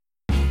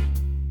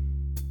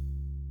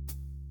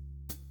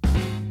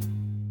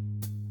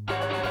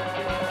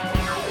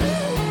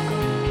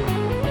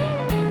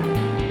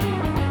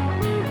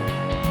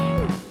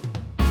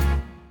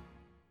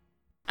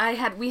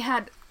We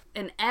had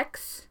an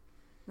X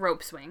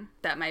rope swing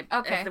that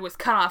it was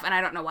cut off, and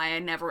I don't know why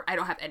I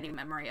don't have any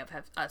memory of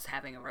us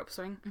having a rope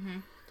swing. Mm-hmm.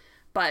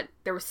 But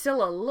there was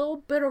still a little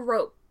bit of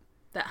rope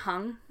that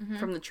hung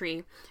from the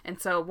tree,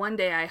 and so one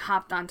day I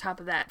hopped on top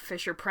of that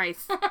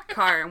Fisher-Price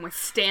car and was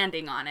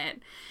standing on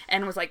it,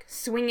 and was like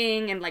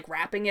swinging and like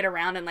wrapping it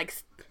around and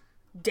like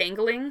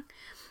dangling,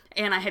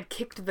 and I had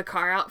kicked the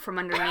car out from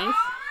underneath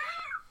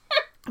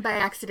by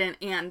accident,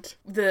 and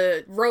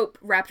the rope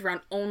wrapped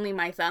around only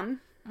my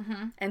thumb,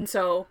 and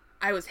so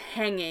I was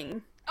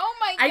hanging. Oh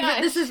my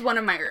gosh! This is one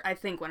of my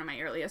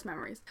earliest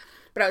memories,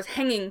 but I was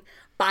hanging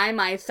by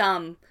my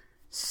thumb,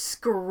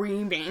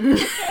 screaming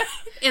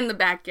in the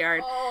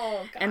backyard.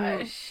 Oh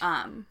gosh!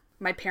 And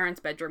my parents'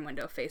 bedroom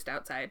window faced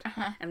outside,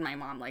 and my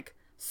mom like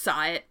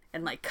saw it,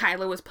 and like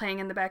Kyla was playing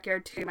in the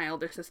backyard too, my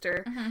older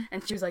sister,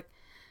 and she was like,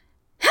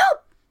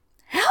 "Help!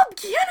 Help!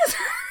 Kiana's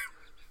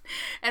hurt!"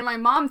 And my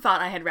mom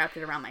thought I had wrapped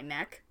it around my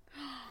neck.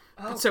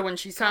 Oh, so when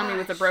she saw me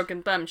with a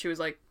broken thumb, she was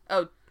like,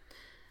 "Oh,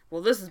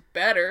 well, this is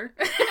better."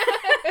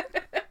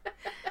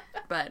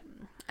 But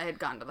I had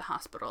gone to the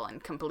hospital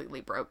and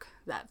completely broke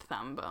that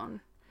thumb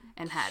bone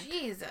and had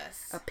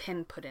a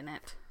pin put in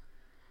it.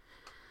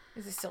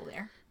 Is it still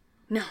there?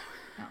 No.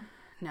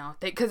 No,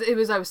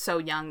 because I was so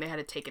young, they had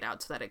to take it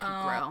out so that it could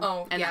grow.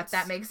 Oh, and yeah,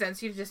 that makes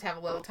sense. You just have a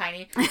little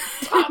tiny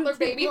toddler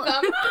baby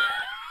thumb.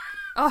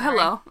 Oh,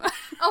 hello.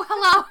 Oh,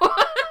 hello.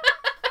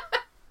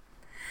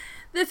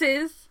 This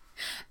is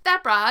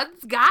That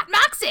Broad's Got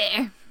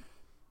Moxie.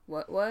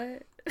 What?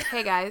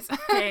 Hey, guys.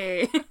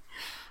 Hey.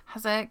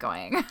 How's it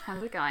going?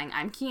 How's it going?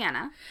 I'm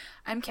Kiana.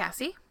 I'm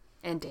Cassie.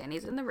 And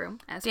Danny's in the room.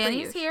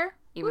 Danny's here.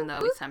 Even though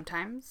we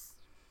sometimes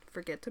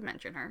forget to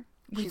mention her.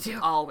 She's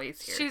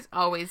always here. She's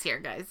always here,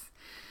 guys.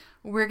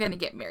 We're going to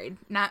get married.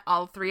 Not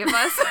all three of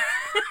us.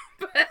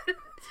 But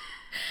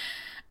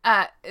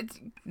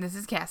this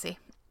is Cassie.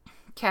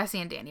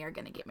 Cassie and Danny are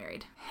going to get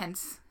married.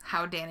 Hence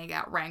how Danny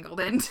got wrangled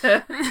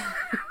into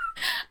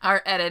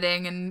our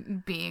editing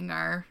and being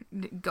our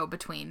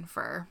go-between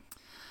for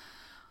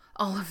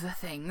all of the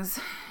things.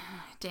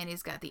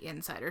 Danny's got the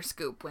insider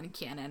scoop when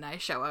Kiana and I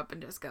show up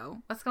and just go,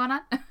 "What's going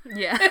on?"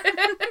 Yeah.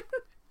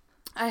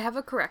 I have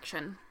a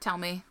correction. Tell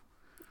me.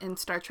 In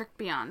Star Trek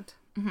Beyond,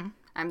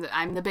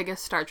 I'm the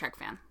biggest Star Trek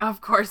fan. Of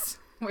course.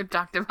 We've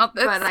talked about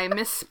this. But I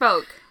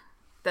misspoke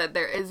that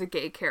there is a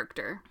gay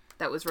character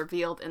that was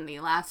revealed in the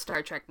last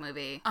Star Trek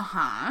movie.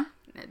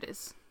 It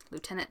is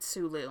Lieutenant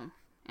Sulu.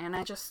 And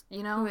I just,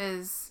 Who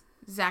is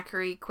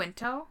Zachary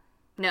Quinto?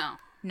 No.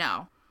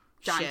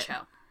 John Shit.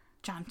 Cho.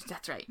 John,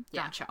 that's right.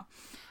 Yeah. John Cho.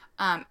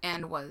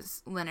 And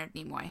was Leonard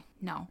Nimoy.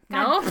 No.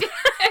 No?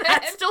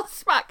 That's still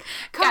Spock.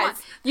 Come Guys,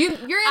 on. You're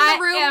in the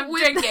room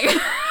with drinking.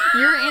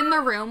 You're in the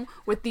room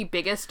with the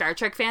biggest Star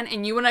Trek fan,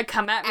 and you want to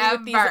come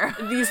at me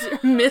with these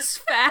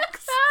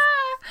misfacts?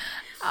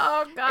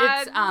 Oh,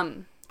 God. It's,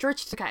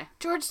 George Takei.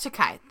 George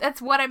Takei.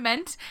 That's what I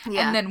meant.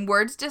 Yeah. And then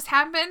words just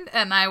happened,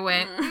 and I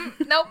went,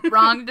 nope,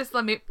 wrong. Just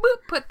let me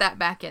put that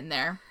back in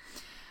there.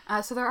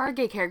 So there are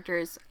gay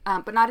characters,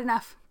 but not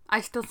enough. I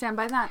still stand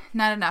by that.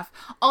 Not enough.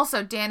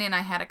 Also, Danny and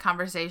I had a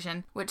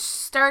conversation, which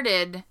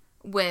started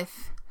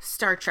with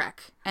Star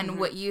Trek and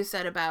what you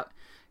said about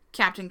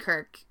Captain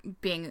Kirk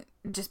being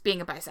a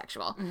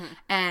bisexual.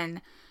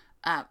 And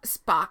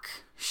Spock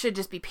should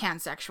just be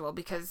pansexual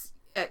because,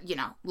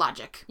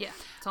 logic. Yeah,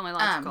 it's only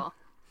logical.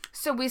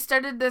 So we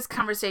started this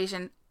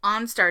conversation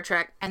on Star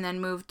Trek and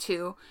then moved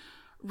to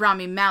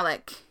Rami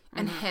Malek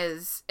and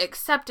his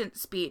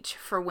acceptance speech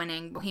for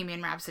winning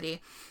Bohemian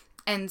Rhapsody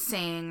and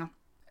saying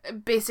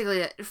basically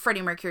that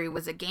Freddie Mercury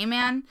was a gay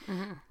man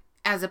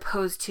as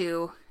opposed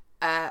to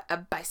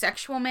a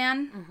bisexual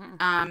man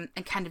and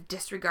kind of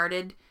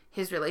disregarded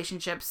his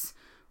relationships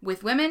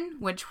with women,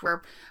 which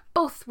were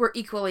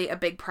equally a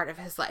big part of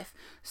his life.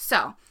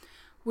 So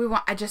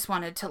I just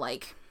wanted to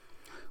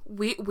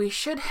we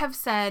should have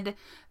said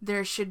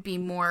there should be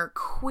more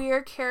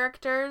queer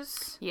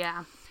characters.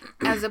 Yeah.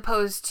 As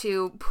opposed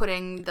to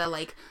putting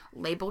the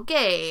label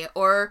gay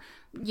or,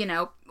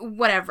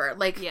 whatever.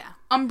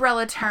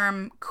 Umbrella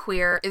term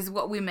queer is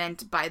what we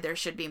meant by there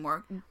should be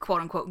more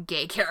quote unquote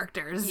gay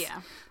characters.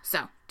 Yeah.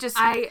 So just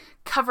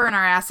covering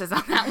our asses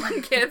on that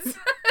one, kids.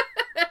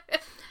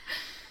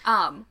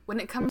 When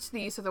it comes to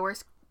the use of the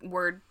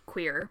word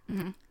queer,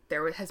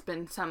 there has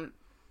been some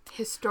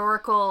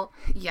historical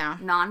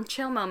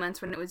non-chill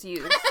moments when it was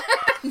used.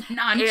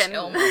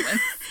 Non-chill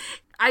moments.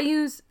 I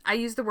use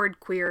the word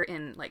queer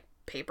in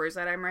papers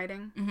that I'm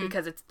writing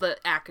because it's the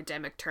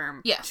academic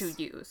term to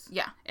use.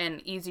 Yeah.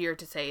 And easier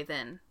to say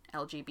than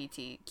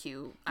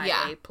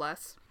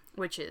LGBTQIA+,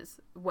 which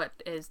is what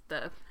is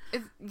the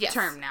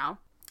term now.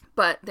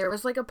 But there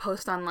was a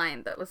post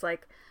online that was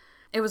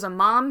it was a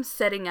mom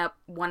setting up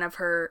one of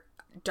her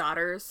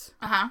daughters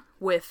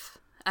with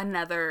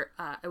another,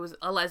 it was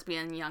a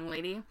lesbian young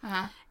lady.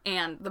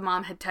 And the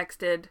mom had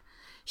texted,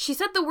 she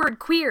said the word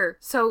queer,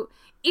 so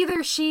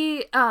either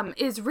she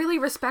is really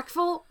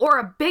respectful or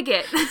a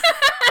bigot.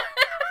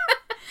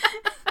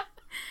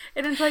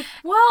 And it's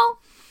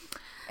well,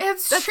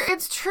 It's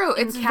true.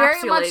 It's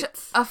very much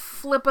a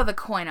flip of the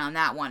coin on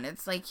that one.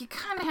 It's like you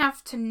kind of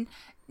have to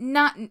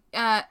not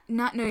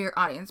know your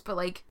audience, but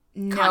like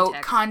know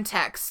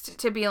context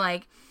to be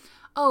like,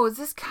 oh, is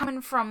this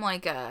coming from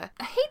like a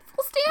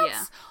hateful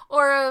stance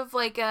or of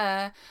like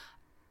a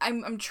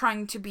I'm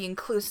trying to be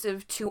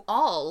inclusive to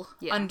all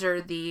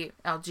under the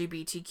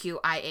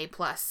LGBTQIA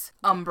plus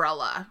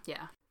umbrella.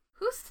 Yeah.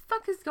 Who the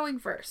fuck is going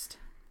first?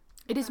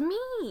 It is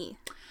me.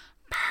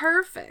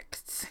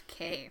 Perfect.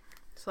 Okay.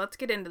 So let's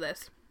get into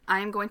this.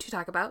 I am going to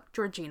talk about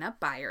Georgina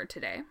Beyer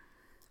today.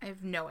 I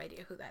have no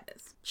idea who that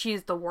is.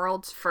 She's the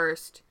world's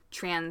first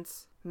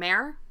trans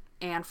mayor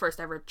and first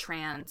ever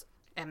trans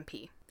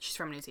MP. She's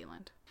from New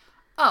Zealand.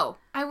 Oh,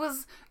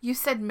 you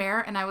said mayor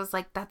and I was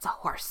like, that's a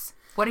horse.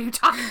 What are you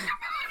talking about?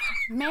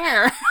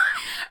 Mayor.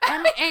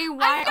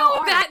 M-A-Y-O-R. I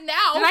know that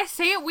now. Did I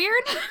say it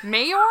weird?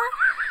 Mayor?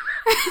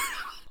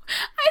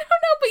 I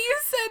don't know, but you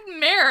said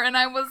mayor, and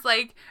I was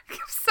like,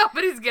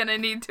 somebody's gonna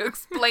need to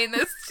explain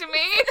this to me.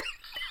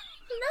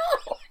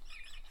 No.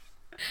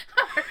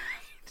 Alright.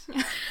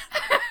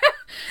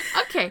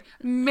 Okay.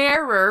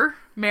 Mayor?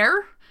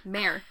 Mayor.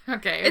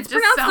 Okay. It's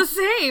pronounced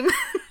the same.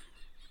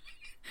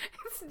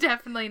 It's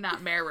definitely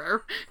not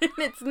mirror.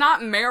 It's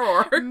not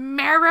mirror.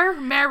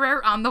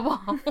 Mirror on the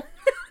wall.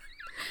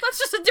 That's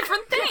just a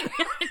different thing.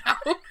 I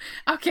know.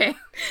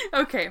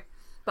 Okay.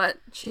 But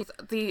she's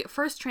the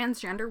first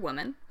transgender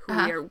woman who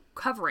we are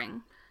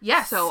covering.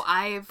 Yes. So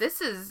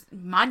this is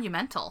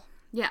monumental.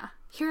 Yeah.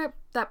 Here at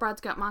That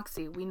Broad's Got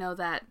Moxie, we know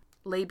that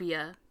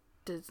labia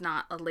does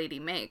not a lady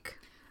make.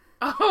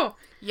 Oh,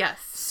 yes.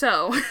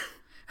 So.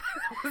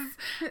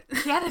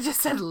 Kiana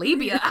just said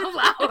labia out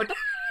loud.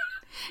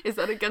 Is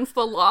that against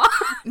the law?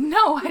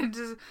 No, it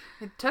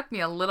took me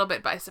a little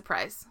bit by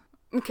surprise.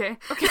 Okay.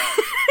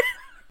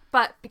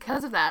 But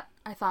because of that,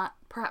 I thought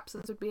perhaps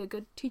this would be a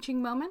good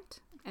teaching moment.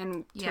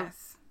 And to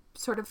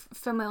sort of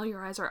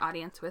familiarize our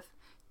audience with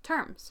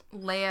terms.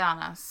 Lay it on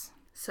us.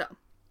 So,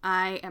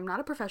 I am not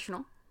a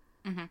professional.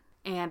 Mm-hmm.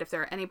 And if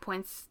there are any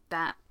points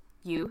that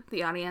you,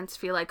 the audience,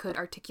 feel I could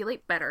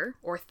articulate better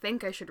or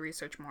think I should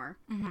research more,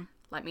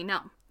 let me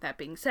know. That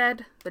being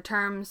said, the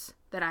terms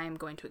that I am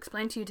going to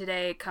explain to you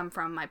today come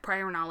from my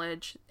prior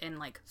knowledge in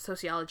like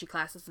sociology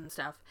classes and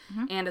stuff,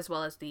 and as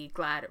well as the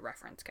GLAAD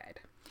reference guide.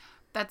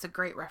 That's a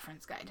great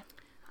reference guide.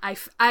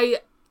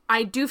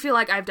 I do feel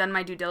like I've done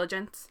my due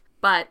diligence,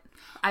 but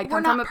I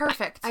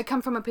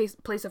come from a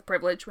place of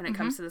privilege when it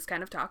comes to this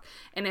kind of talk.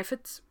 And if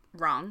it's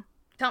wrong,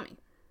 tell me.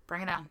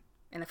 Bring it on.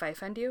 And if I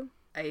offend you,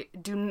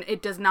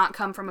 it does not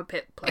come from a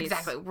place.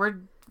 Exactly. We're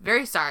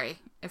very sorry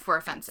if we're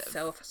offensive.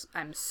 So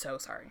I'm so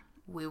sorry.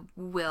 We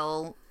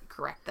will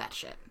correct that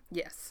shit.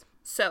 Yes.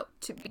 So,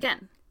 to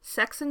begin,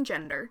 sex and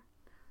gender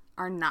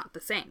are not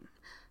the same.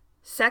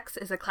 Sex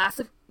is a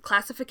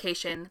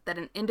classification that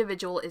an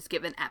individual is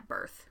given at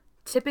birth,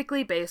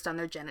 typically based on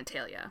their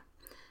genitalia.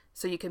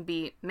 So you can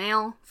be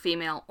male,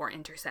 female, or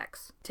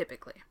intersex,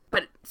 typically.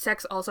 But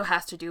sex also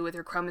has to do with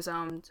your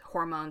chromosomes,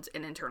 hormones,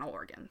 and internal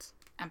organs.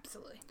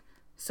 Absolutely.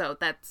 So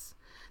that's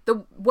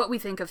what we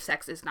think of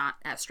sex is not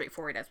as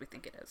straightforward as we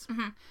think it is.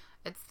 Mm-hmm.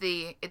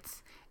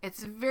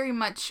 It's very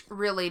much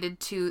related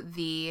to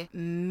the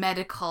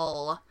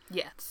medical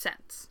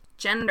sense.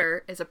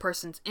 Gender is a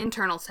person's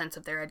internal sense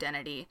of their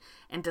identity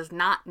and does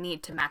not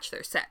need to match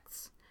their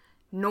sex.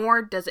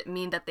 Nor does it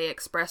mean that they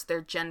express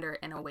their gender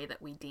in a way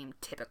that we deem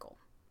typical.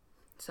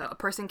 So a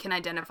person can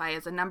identify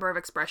as a number of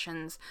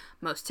expressions,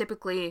 most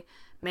typically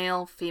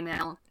male,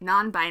 female,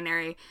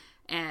 non-binary,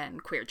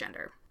 and queer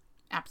gender.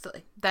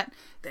 Absolutely. That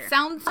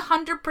sounds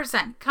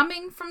 100%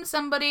 coming from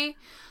somebody.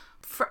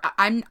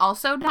 I'm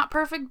also not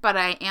perfect, but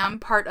I am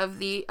part of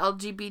the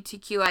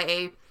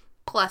LGBTQIA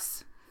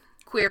plus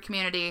queer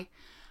community.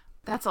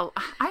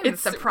 I'm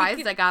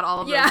surprised I got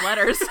all of those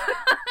letters.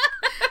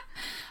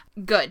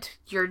 Good.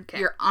 You're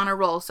on a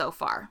roll so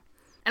far.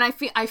 And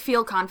I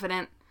feel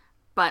confident,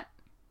 but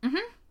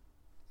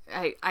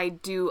I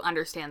do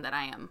understand that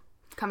I am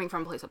coming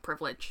from a place of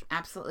privilege.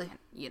 Absolutely.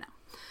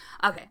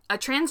 Okay. A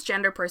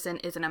transgender person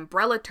is an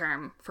umbrella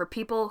term for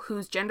people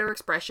whose gender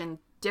expression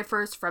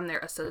differs from their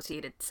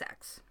associated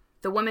sex.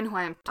 The woman who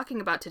I am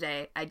talking about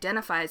today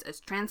identifies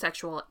as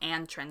transsexual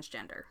and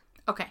transgender.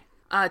 Okay.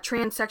 A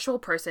transsexual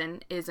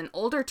person is an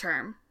older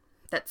term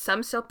that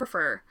some still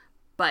prefer,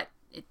 but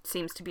it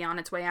seems to be on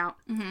its way out.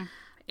 Mm-hmm.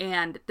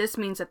 And this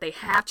means that they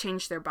have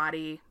changed their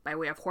body by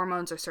way of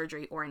hormones or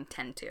surgery or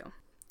intend to.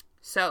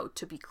 So,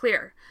 to be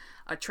clear,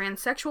 a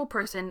transsexual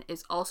person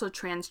is also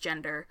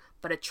transgender,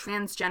 but a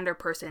transgender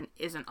person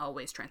isn't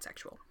always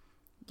transsexual.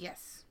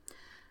 Yes.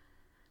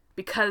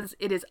 Because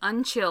it is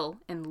unchill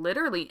in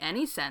literally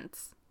any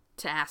sense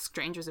to ask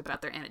strangers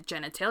about their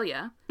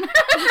genitalia.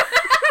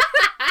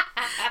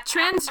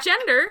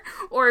 Transgender,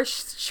 or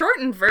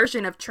shortened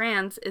version of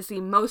trans, is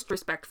the most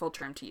respectful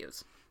term to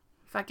use.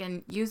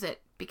 Fucking use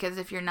it, because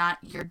if you're not,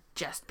 you're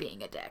just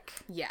being a dick.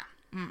 Yeah.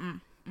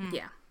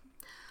 Yeah.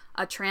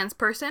 A trans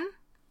person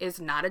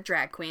is not a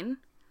drag queen,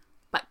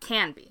 but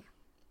can be.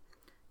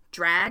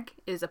 Drag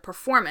is a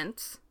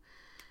performance,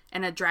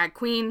 And a drag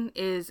queen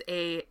is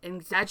an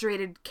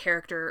exaggerated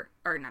character,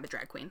 or not a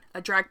drag queen.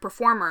 A drag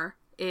performer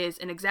is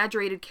an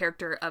exaggerated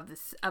character of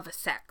a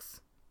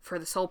sex for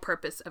the sole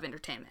purpose of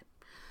entertainment.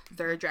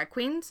 There are drag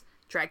queens,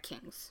 drag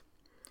kings.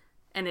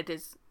 And it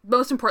is,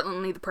 most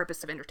importantly, the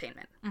purpose of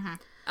entertainment. Mm-hmm.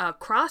 A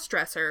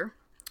cross-dresser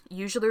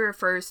usually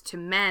refers to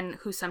men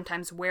who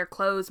sometimes wear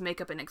clothes,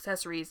 makeup, and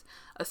accessories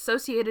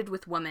associated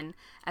with women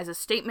as a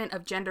statement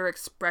of gender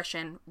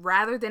expression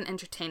rather than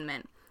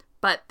entertainment,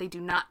 but they do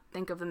not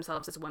think of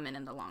themselves as women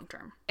in the long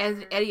term.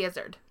 As Eddie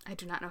Izzard. I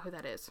do not know who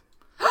that is.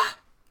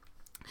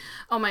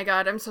 Oh my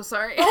god, I'm so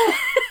sorry.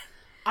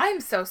 I'm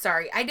so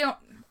sorry. I don't...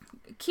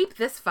 Keep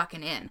this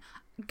fucking in.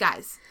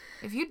 Guys,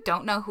 if you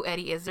don't know who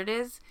Eddie Izzard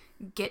is,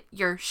 get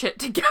your shit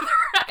together.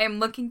 I'm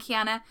looking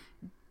Kiana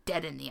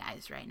dead in the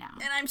eyes right now.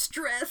 And I'm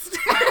stressed.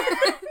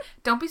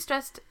 Don't be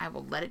stressed. I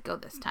will let it go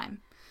this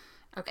time.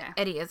 Okay.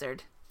 Eddie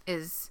Izzard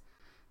is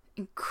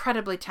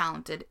incredibly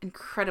talented,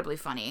 incredibly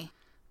funny,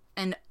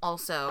 and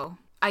also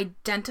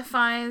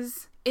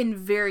identifies in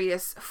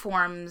various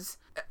forms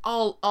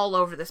all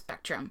over the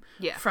spectrum.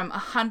 Yeah. From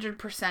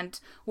 100%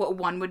 what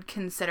one would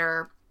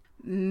consider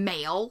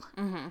male,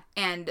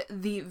 and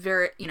the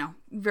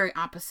very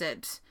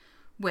opposite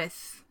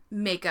with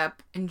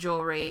makeup and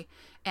jewelry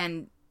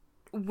and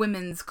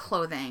women's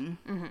clothing,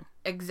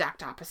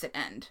 exact opposite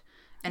end,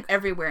 and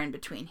everywhere in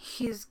between.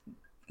 He's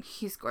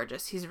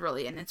gorgeous. He's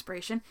really an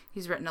inspiration.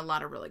 He's written a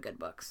lot of really good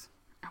books.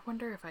 I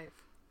wonder if I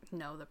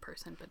know the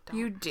person, but don't.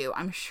 You do.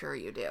 I'm sure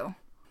you do.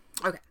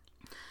 Okay.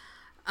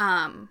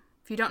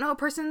 If you don't know a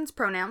person's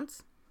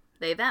pronouns,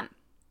 they, them.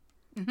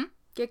 Mm-hmm.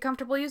 Get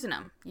comfortable using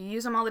them. You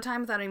use them all the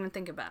time without even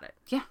thinking about it.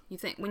 Yeah.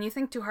 When you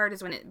think too hard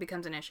is when it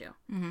becomes an issue.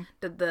 Mm-hmm.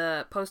 Did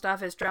the post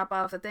office drop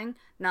off the thing?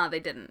 No, they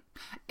didn't.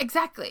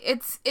 Exactly.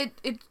 It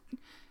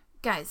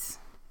guys.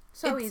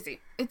 Easy.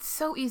 It's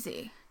so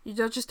easy. You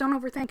just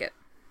don't overthink it.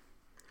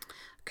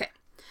 Okay.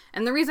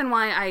 And the reason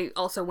why I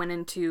also went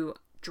into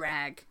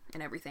drag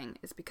and everything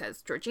is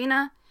because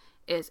Georgina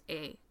is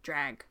a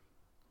drag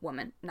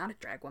woman. Not a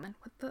drag woman.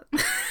 What the?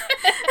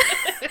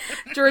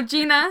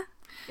 Georgina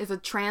is a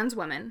trans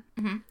woman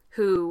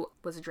who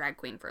was a drag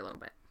queen for a little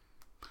bit.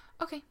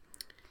 Okay.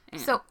 And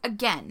so,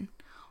 again,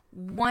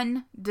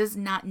 one does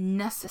not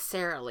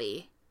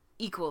necessarily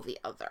equal the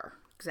other.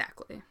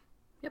 Exactly.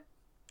 Yep.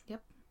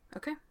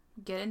 Okay.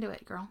 Get into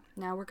it, girl.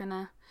 Now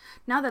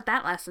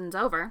that lesson's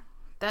over,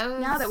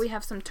 now that we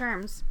have some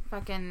terms.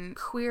 Fucking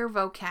queer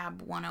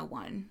vocab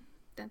 101.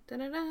 Dun, dun,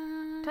 dun,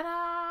 dun.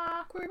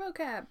 Ta-da! Queer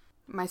vocab.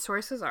 My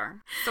sources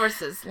are...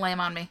 Sources. Lay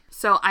 'em on me.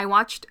 So I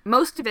watched...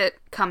 Most of it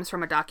comes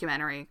from a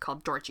documentary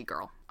called Georgie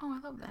Girl. Oh, I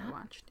love that. I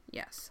watched.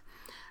 Yes.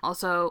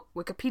 Also,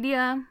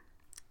 Wikipedia,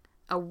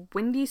 a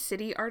Windy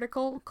City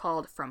article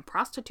called From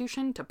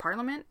Prostitution to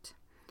Parliament,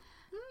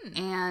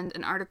 and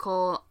an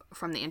article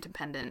from The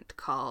Independent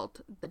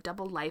called The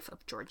Double Life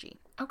of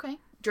Georgie. Okay.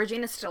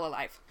 Georgina's still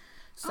alive.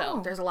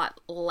 So there's a lot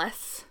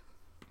less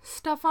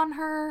stuff on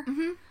her.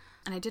 Mm-hmm.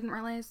 And I didn't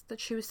realize that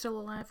she was still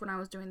alive when I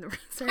was doing the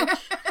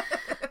research.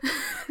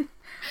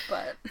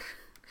 But,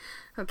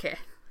 okay.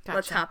 Gotcha.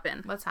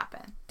 Let's hop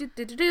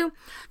in.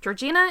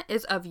 Georgina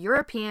is of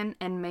European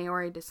and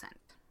Maori descent.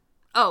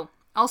 Oh,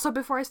 also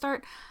before I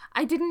start,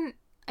 I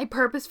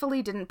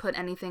purposefully didn't put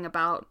anything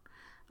about,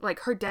 like,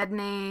 her dead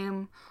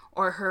name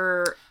or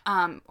her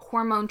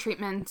hormone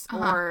treatments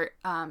or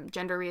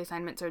gender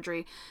reassignment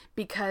surgery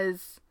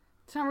because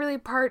it's not really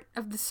part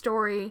of the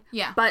story.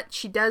 Yeah. But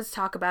she does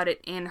talk about it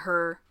in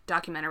her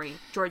documentary,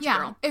 Georgie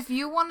Girl. If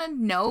you want to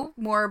know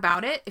more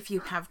about it, if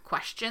you have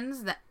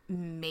questions that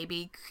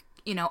maybe,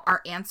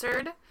 are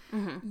answered,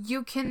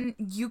 you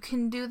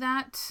can do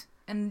that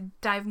and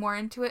dive more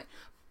into it.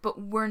 But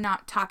we're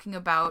not talking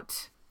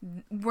about...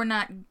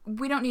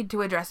 We don't need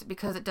to address it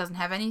because it doesn't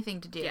have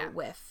anything to do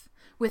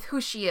with who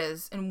she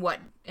is and what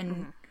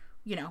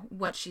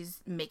what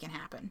she's making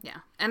happen.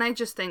 Yeah. And I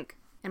just think,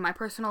 in my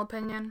personal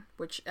opinion,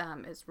 which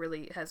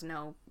has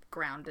no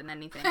ground in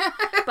anything,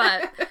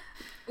 but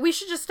we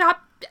should just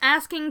stop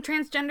asking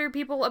transgender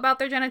people about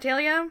their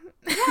genitalia.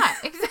 Yeah,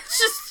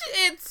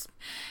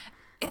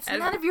 it's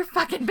none of your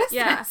fucking business.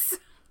 Yeah.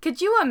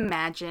 Could you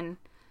imagine,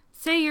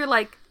 say you're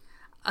like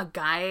a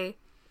guy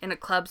in a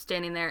club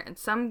standing there and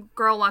some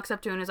girl walks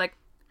up to you and is like,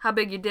 how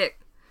big your dick?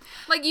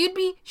 Like, you'd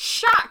be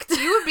shocked.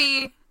 You would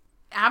be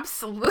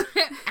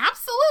absolutely.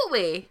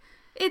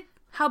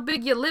 How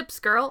big your lips,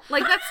 girl?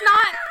 Like, that's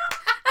not...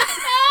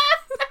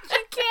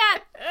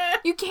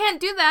 You can't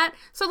do that.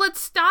 So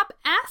let's stop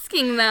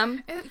asking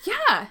them.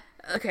 Yeah.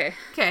 Okay.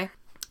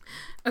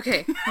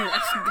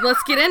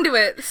 Let's get into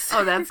it.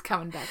 Oh, that's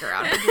coming back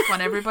around. I just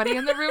want everybody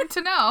in the room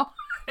to know.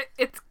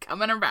 It's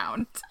coming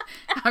around.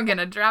 I'm going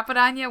to drop it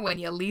on you when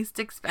you least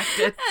expect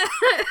it.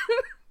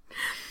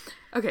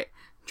 Okay.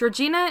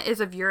 Georgina is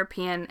of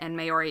European and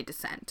Maori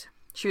descent.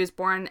 She was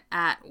born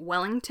at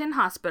Wellington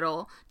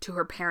Hospital to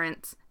her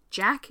parents,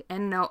 Jack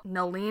and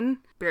Nolene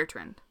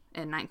Bertrand,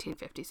 in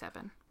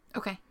 1957.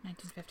 Okay,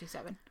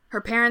 1957.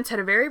 Her parents had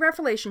a very rough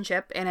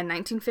relationship, and in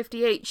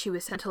 1958, she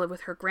was sent to live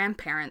with her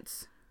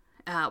grandparents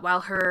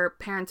while her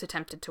parents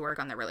attempted to work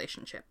on their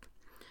relationship.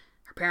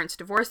 Her parents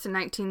divorced in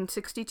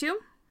 1962.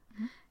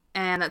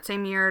 And that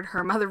same year,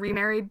 her mother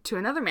remarried to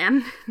another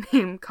man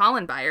named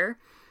Colin Byer.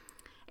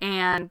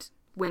 And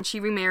when she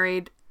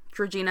remarried,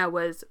 Georgina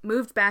was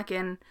moved back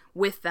in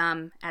with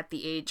them at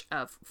the age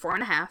of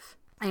 4.5.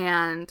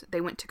 And they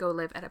went to go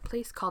live at a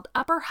place called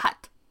Upper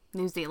Hutt,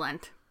 New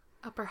Zealand.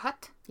 Upper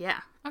Hutt?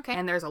 Yeah. Okay.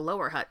 And there's a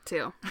Lower Hutt,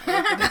 too.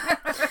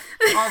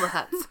 All the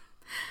huts.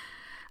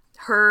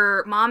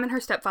 Her mom and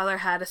her stepfather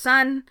had a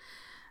son.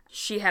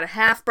 She had a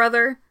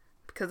half-brother,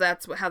 because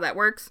that's how that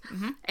works.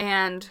 Mm-hmm.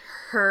 And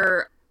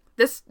her...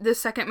 This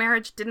second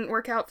marriage didn't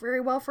work out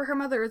very well for her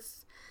mother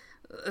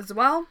as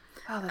well.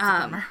 Oh, that's a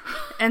bummer.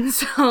 And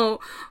so,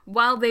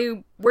 while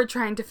they were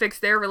trying to fix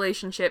their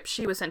relationship,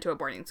 she was sent to a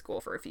boarding school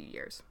for a few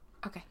years.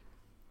 Okay.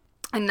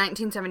 In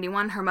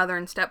 1971, her mother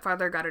and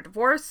stepfather got a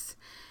divorce,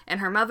 and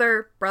her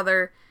mother,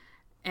 brother,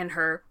 and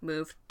her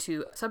moved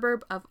to a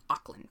suburb of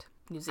Auckland,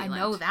 New Zealand. I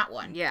know that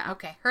one. Yeah.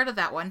 Okay, heard of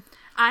that one.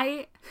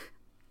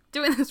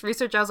 Doing this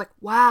research, I was like,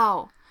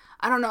 wow,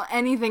 I don't know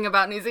anything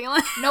about New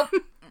Zealand. Nope.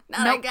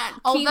 Nope.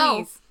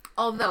 Kiwis.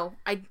 Although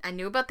I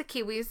knew about the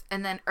Kiwis,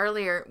 and then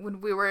earlier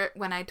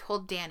when I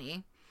told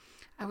Danny,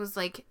 I was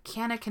like,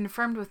 Kiana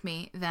confirmed with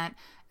me that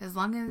as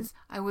long as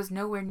I was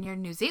nowhere near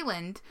New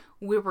Zealand,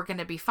 we were going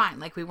to be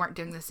fine. Like, we weren't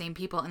doing the same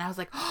people. And I was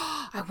like,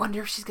 oh, I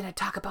wonder if she's going to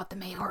talk about the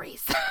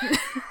Maoris.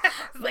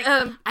 Like,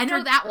 I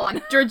know that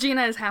one.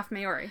 Georgina is half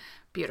Maori.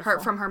 Beautiful.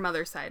 From her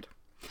mother's side.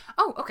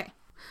 Oh, okay.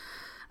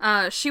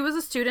 She was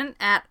a student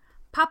at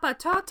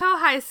Papatoetoe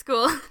High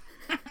School.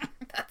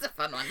 That's a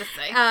fun one to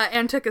say.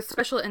 And took a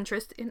special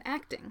interest in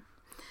acting.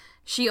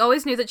 She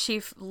always knew that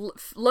she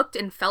looked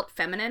and felt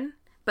feminine,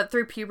 but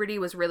through puberty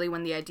was really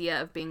when the idea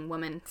of being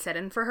woman set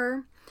in for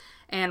her.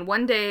 And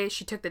one day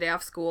she took the day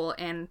off school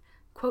and,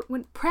 quote,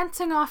 went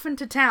prancing off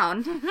into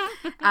town,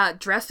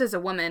 dressed as a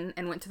woman,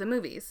 and went to the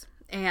movies.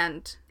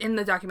 And in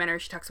the documentary,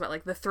 she talks about,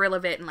 like, the thrill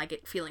of it and, like,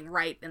 it feeling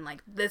right and,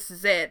 like, this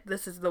is it.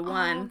 This is the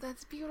one. Oh,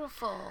 that's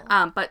beautiful.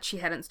 But she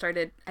hadn't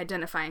started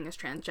identifying as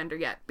transgender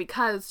yet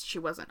because she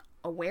wasn't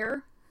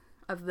aware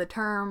of the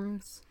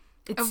terms.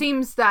 It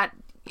seems that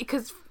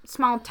because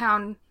small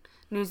town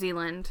New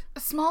Zealand, a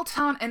small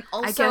town, and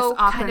also I guess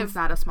Auckland's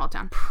not a small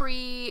town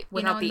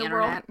without the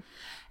internet.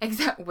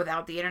 Exactly,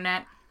 without the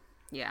internet.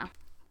 Yeah.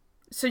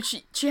 So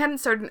she hadn't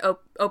started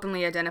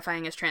openly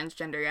identifying as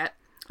transgender yet.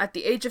 At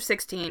the age of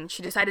 16,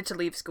 she decided to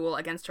leave school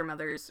against her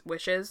mother's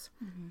wishes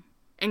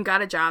and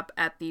got a job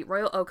at the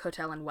Royal Oak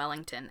Hotel in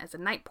Wellington as a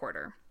night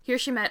porter. Here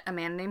she met a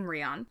man named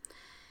Rion,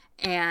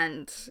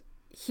 and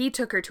he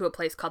took her to a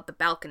place called The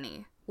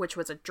Balcony, which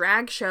was a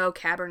drag show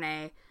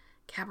cabaret.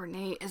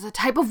 Cabernet is a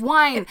type of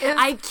wine.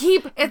 It's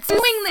doing this.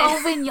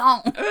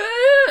 Sauvignon.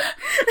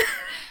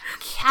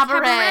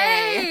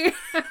 Cabaret.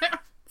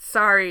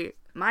 Sorry,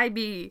 my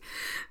bee.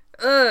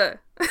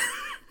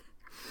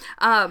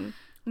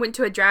 Went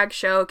to a drag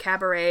show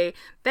cabaret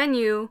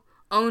venue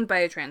owned by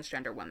a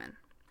transgender woman.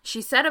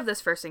 She said of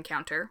this first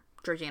encounter,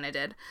 Georgina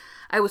did,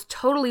 I was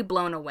totally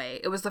blown away.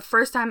 It was the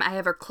first time I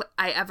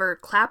ever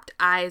clapped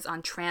eyes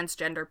on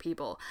transgender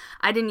people.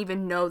 I didn't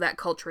even know that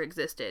culture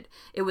existed.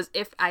 It was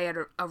if I had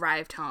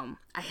arrived home.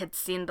 I had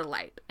seen the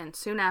light. And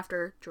soon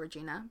after,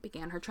 Georgina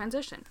began her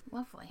transition.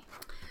 Lovely.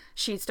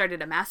 She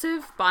started a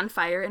massive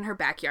bonfire in her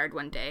backyard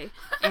one day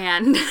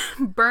and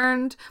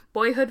burned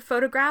boyhood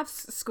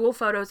photographs, school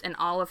photos, and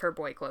all of her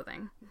boy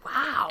clothing.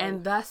 Wow.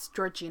 And thus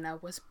Georgina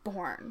was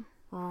born.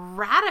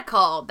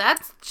 Radical.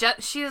 That's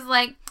just, she's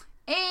like,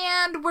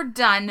 and we're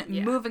done.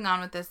 Yeah. Moving on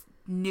with this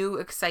new,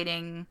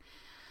 exciting,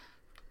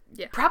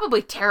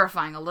 probably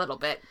terrifying a little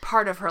bit,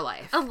 part of her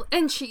life.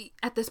 And she,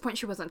 at this point,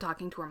 she wasn't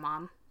talking to her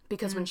mom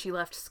because when she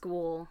left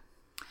school,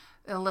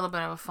 a little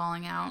bit of a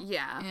falling out.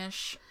 Yeah.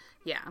 Ish.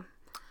 Yeah.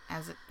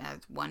 As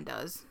one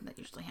does. That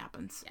usually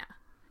happens. Yeah.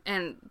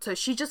 And so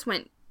she just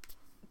went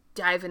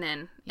diving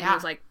in and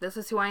was like, this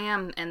is who I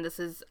am and this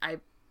is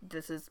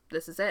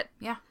it.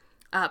 Yeah.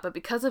 But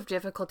because of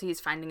difficulties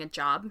finding a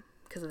job,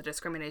 because of the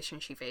discrimination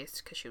she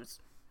faced, because she was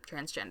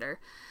transgender,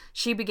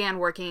 she began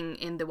working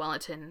in the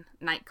Wellington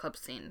nightclub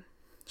scene.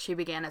 She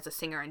began as a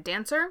singer and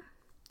dancer,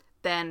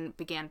 then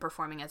began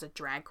performing as a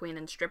drag queen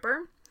and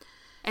stripper,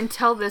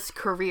 until this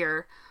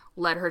career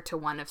led her to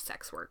one of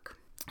sex work.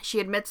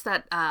 She admits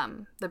that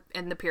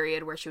in the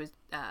period where she was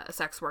a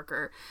sex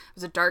worker, it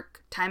was a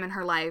dark time in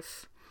her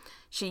life.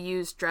 She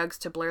used drugs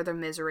to blur the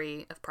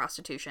misery of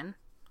prostitution.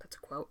 That's a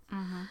quote.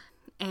 Mm-hmm.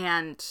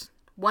 And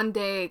one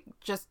day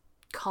just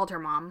called her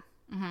mom.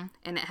 Mm-hmm.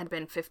 And it had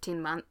been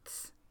 15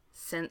 months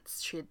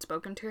since she had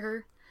spoken to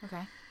her.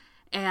 Okay.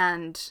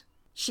 And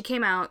she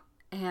came out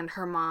and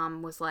her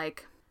mom was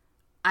like,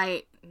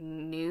 I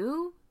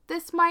knew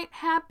this might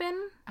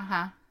happen,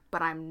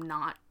 but I'm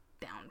not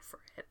down for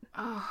it.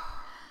 Oh.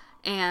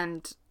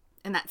 And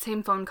in that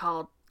same phone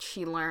call,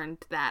 she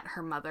learned that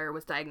her mother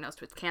was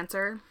diagnosed with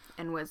cancer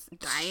and was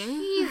dying.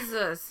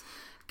 Jesus.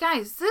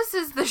 Guys, this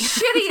is the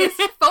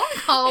shittiest phone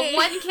call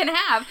one can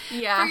have.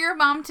 Yeah. For your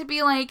mom to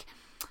be like,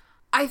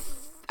 I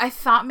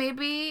thought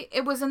maybe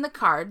it was in the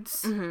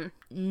cards. Mm-hmm.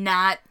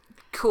 Not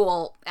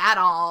cool at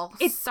all.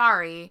 It's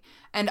sorry.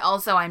 And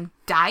also, I'm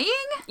dying?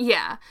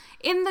 Yeah.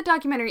 In the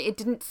documentary, it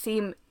didn't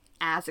seem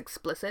as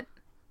explicit.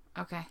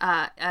 Okay.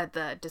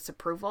 The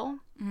disapproval.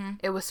 Mm-hmm.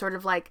 It was sort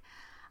of like,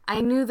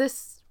 I knew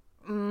this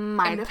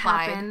might have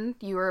happened.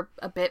 You were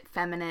a bit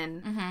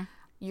feminine. Mm-hmm.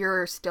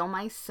 You're still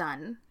my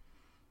son.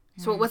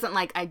 Mm-hmm. So it wasn't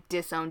like I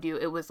disowned you.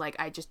 It was like,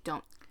 I just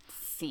don't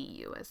see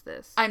you as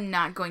this. I'm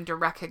not going to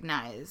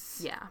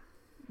recognize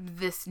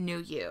this new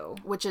you.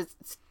 Which is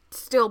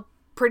still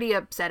pretty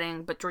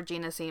upsetting, but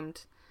Georgina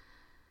seemed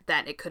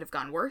that it could have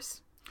gone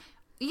worse.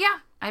 Yeah.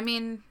 I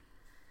mean...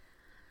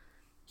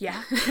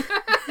 Yeah.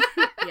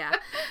 Yeah.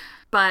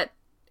 But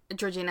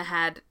Georgina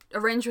had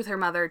arranged with her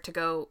mother to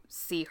go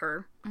see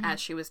her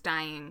as she was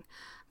dying,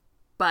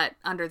 but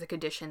under the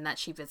condition that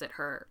she visit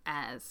her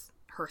as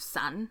her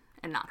son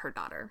and not her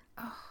daughter.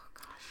 Oh,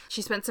 gosh.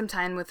 She spent some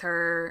time with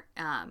her,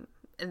 and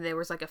there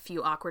was like a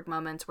few awkward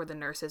moments where the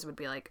nurses would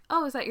be like,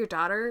 oh, is that your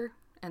daughter?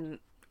 And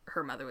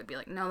her mother would be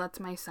like, no, that's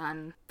my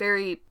son.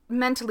 Very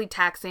mentally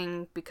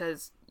taxing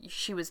because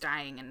she was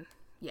dying and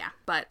yeah.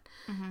 But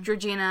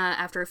Georgina,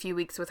 after a few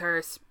weeks with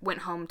her,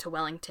 went home to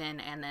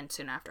Wellington, and then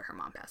soon after her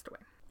mom passed away.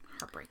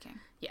 Heartbreaking.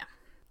 Yeah.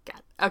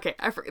 God. Okay,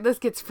 this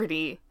gets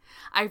pretty...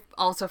 I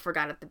also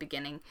forgot at the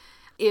beginning.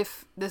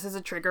 If this is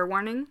a trigger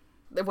warning,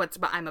 what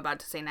I'm about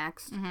to say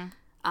next.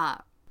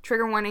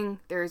 Trigger warning,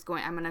 I'm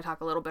going to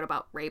talk a little bit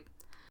about rape.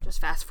 Just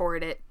fast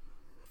forward it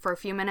for a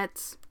few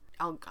minutes.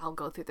 I'll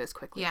go through this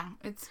quickly. Yeah,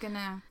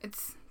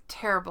 it's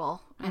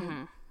terrible.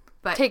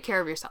 But take care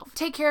of yourself.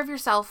 Take care of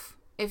yourself.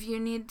 If you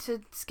need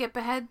to skip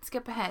ahead,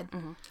 skip ahead.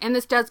 And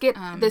this does get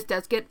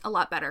a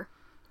lot better.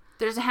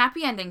 There's a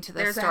happy ending to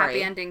this story. There's a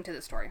happy ending to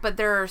the story. But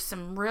there are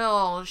some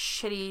real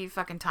shitty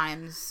fucking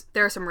times.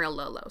 There are some real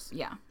low lows.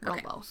 Yeah, real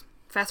lows.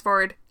 Fast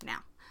forward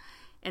now.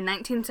 In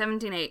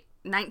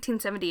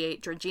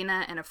 1978,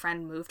 Georgina and a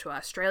friend moved to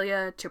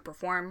Australia to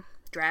perform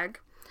drag.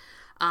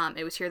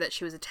 It was here that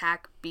she was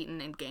attacked,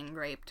 beaten, and gang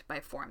raped by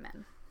 4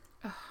 men.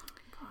 Oh,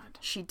 God.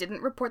 She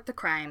didn't report the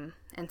crime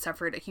and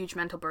suffered a huge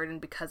mental burden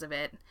because of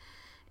it.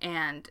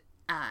 And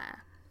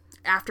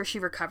after she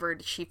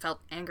recovered, she felt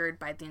angered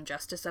by the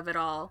injustice of it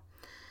all.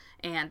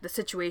 And the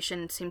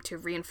situation seemed to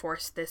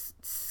reinforce this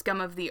scum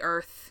of the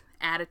earth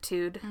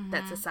attitude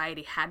that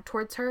society had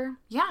towards her.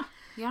 Yeah,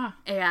 yeah.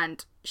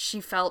 And she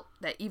felt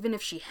that even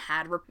if she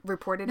had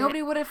reported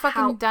nobody would have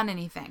fucking done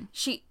anything.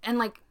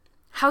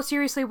 How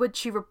seriously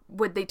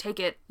would they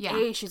take it? Yeah.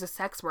 A, she's a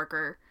sex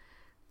worker.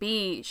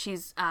 B,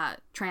 she's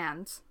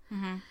trans.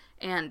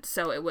 And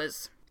so it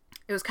was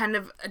kind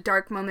of a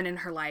dark moment in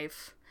her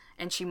life,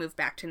 and she moved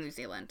back to New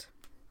Zealand.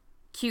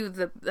 Cue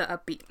the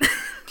upbeat.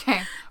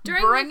 Okay.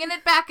 Bringing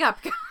it back up.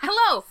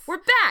 Hello, we're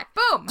back.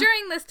 Boom.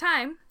 During this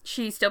time,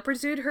 she still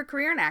pursued her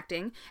career in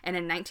acting, and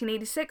in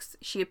 1986,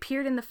 she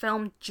appeared in the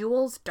film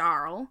Jules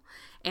Darl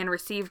and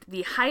received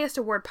the highest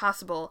award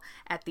possible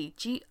at the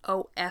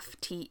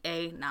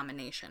GOFTA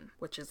nomination,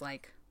 which is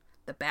like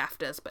the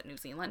BAFTAs, but New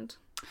Zealand.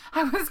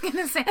 I was going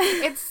to say,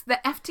 it's the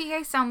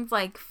FTA sounds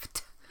like...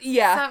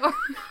 Yeah. So,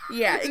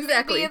 yeah,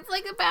 exactly. Maybe it's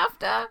like a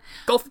BAFTA.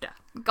 GOFTA.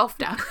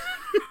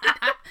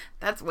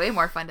 That's way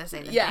more fun to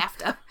say than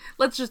BAFTA.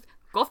 Let's just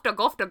GOFTA.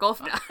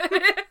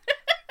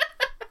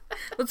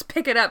 Let's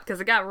pick it up because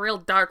it got real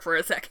dark for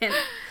a second.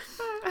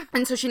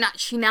 And so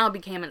she now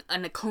became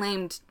an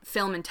acclaimed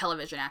film and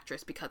television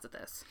actress because of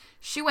this.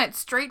 She went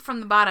straight from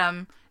the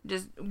bottom,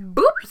 just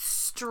boop,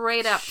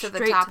 straight up to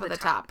the top of the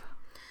top.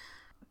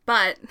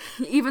 But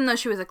even though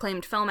she was an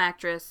acclaimed film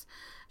actress,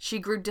 she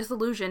grew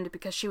disillusioned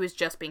because she was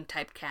just being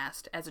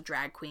typecast as a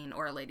drag queen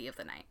or a lady of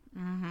the night.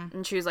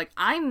 And she was like,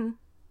 I'm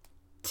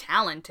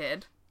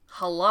talented.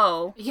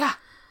 Hello. Yeah.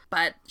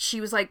 But she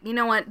was like, you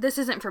know what? This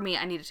isn't for me.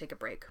 I need to take a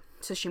break.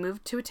 So she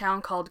moved to a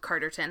town called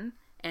Carterton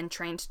and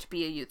trained to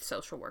be a youth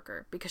social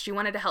worker because she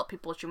wanted to help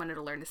people. She wanted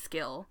to learn a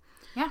skill.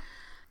 Yeah.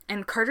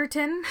 And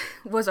Carterton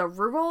was a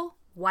rural,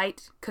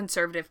 white,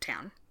 conservative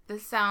town.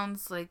 This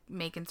sounds like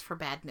makings for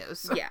bad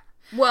news. Yeah.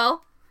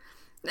 Well,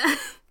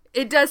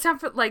 it does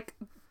sound like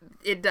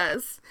it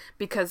does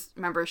because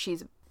remember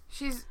she's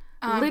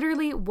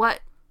literally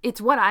what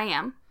I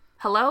am.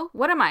 Hello?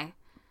 What am I?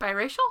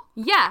 Biracial?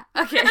 Yeah.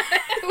 Okay.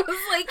 It was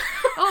like,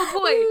 oh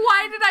boy.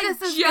 Why did I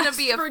This is going to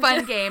be a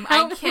fun game.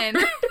 I can...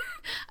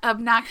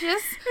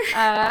 Obnoxious.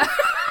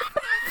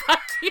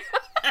 Fuck you.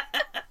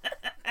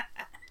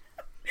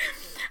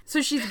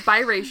 So she's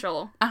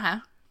biracial.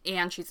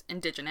 And she's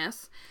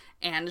indigenous.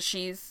 And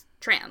she's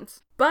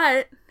trans.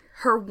 But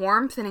her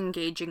warmth and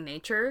engaging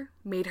nature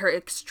made her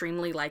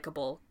extremely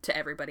likable to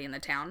everybody in the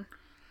town.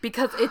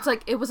 Because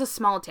it was a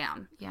small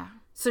town. Yeah.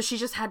 So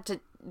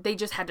they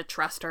just had to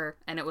trust her,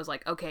 and it was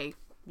like, okay,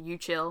 you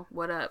chill,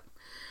 what up?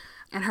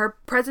 And her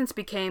presence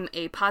became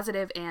a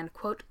positive and,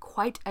 quote,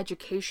 quite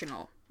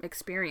educational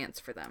experience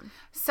for them.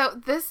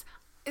 So this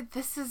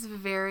is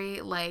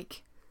very,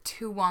 like,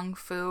 To Wong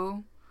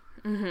Fu.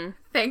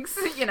 Thanks,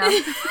 you know.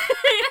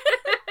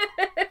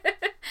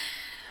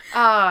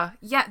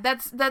 Yeah,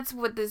 that's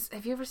what this...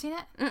 Have you ever seen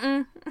it?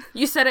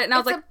 You said it, and I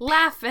was like,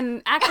 laugh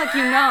and act like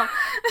you know.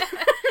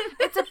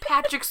 It's a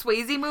Patrick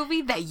Swayze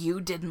movie that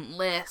you didn't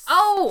list.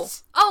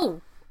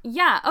 Oh,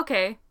 yeah,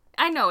 okay.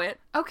 I know it.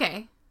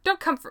 Okay. Don't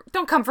come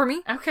for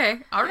me. Okay.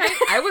 All right.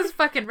 I was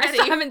fucking ready. I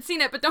still haven't seen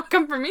it, but don't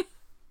come for me.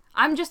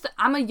 I'm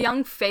a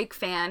young fake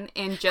fan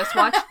and just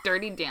watch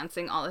Dirty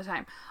Dancing all the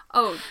time.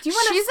 Oh, do you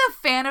want to... She's a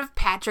fan of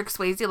Patrick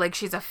Swayze like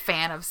she's a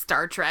fan of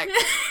Star Trek.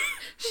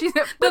 She's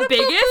the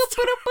biggest.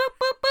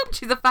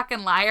 She's a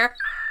fucking liar.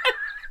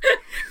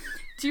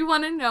 Do you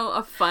want to know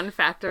a fun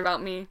fact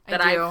about me that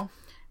I do. I've,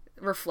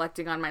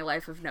 reflecting on my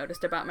life, have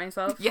noticed about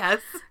myself? Yes.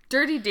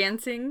 Dirty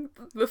Dancing,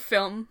 the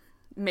film,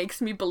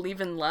 makes me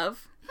believe in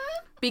love.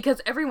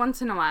 Because every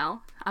once in a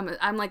while,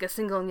 I'm like a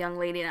single young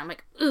lady, and I'm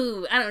like,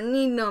 ooh, I don't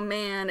need no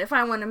man. If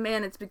I want a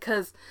man, it's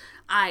because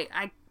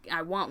I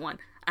want one.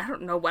 I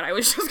don't know what I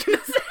was just gonna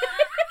say.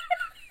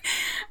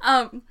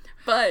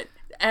 But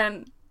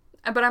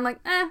I'm like,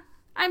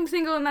 I'm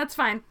single and that's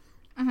fine.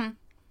 Mm-hmm.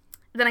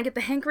 Then I get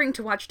the hankering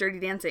to watch Dirty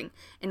Dancing,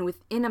 and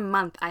within a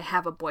month, I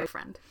have a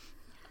boyfriend.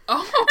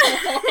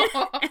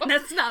 Oh, and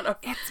that's not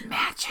It's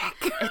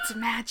magic. It's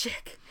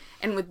magic.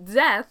 And with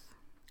Zeth,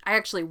 I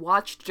actually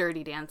watched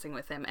Dirty Dancing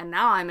with him, and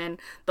now I'm in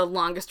the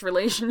longest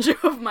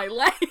relationship of my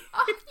life.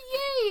 Oh,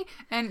 yay!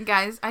 And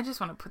guys, I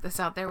just want to put this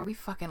out there. We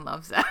fucking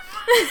love Zeth.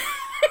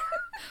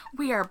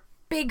 We are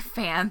big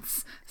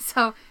fans,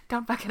 so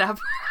don't fuck it up.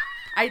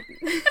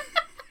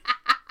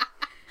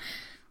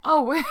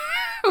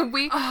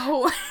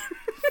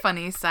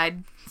 Funny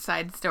side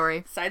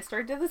story. Side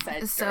story to the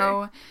side story.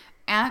 So,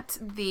 at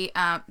the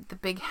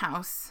big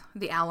house,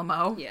 the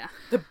Alamo. Yeah.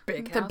 The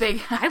big house. The big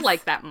house. I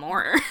like that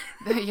more.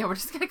 Yeah, we're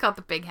just gonna call it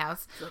the big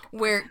house,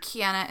 where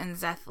Kiana and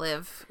Zeth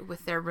live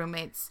with their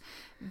roommates.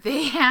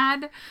 They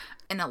had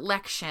an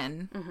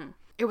election. Mm-hmm.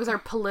 It was our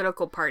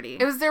political party.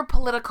 It was their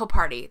political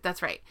party.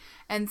 That's right.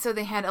 And so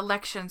they had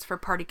elections for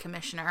party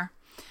commissioner,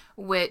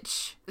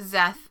 which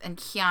Zeth and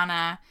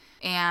Kiana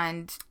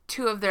and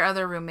two of their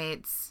other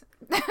roommates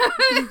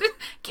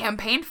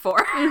campaigned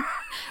for,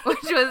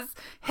 which was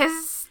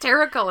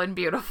hysterical and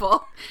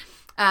beautiful.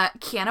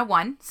 Kiana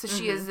won, so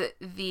she is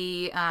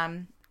the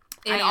in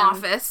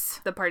office.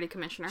 The party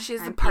commissioner.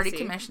 She's the party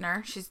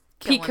commissioner. She's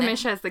Pete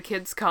Commish, as the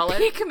kids call it.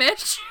 Pete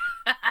Commish,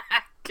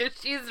 because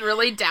she's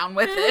really down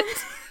with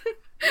it.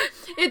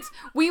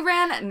 We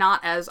ran not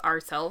as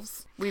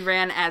ourselves. We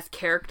ran as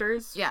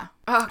characters. Yeah.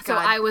 Oh, God. So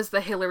I was the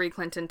Hillary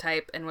Clinton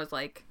type and was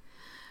like,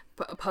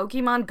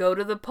 Pokemon go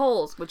to the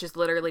polls, which is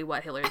literally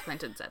what Hillary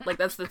Clinton said. Like,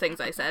 that's the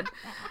things I said.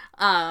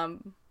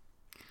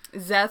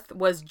 Zeth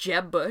was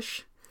Jeb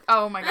Bush.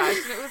 Oh my gosh,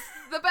 it was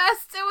the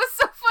best. It was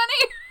so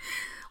funny.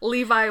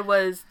 Levi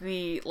was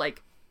the,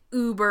 like,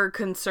 uber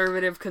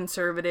conservative,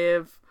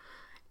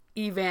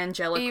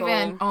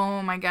 evangelical.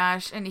 Oh my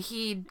gosh, and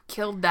he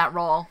killed that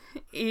role.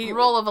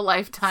 Role of a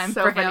lifetime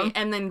so for funny. him.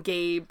 And then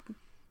Gabe,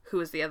 who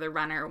was the other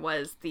runner,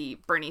 was the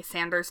Bernie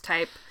Sanders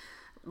type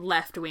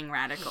left-wing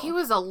radical. He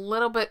was a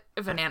little bit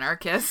of an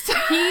anarchist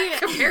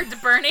compared to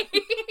Bernie.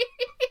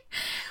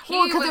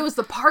 Well, because it was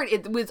the party.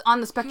 It was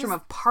on the spectrum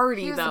of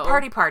party, he was though.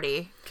 the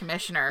party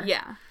commissioner.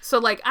 Yeah. So,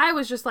 like, I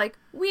was just like,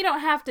 we don't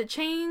have to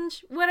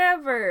change,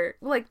 whatever.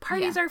 Like,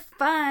 parties are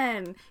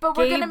fun. But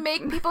we're going to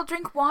make people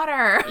drink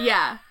water.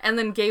 Yeah. And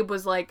then Gabe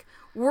was like,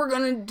 we're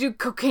going to do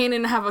cocaine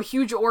and have a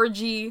huge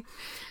orgy,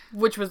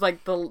 which was,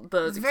 like, the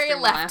it's very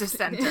left of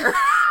center.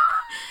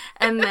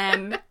 And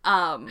then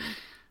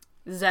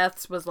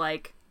Zeth's was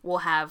like, we'll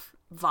have,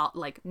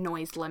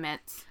 noise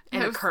limits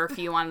and a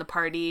curfew on the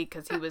party,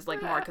 because he was,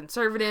 like, more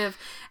conservative.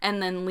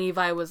 And then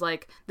Levi was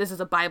like, this is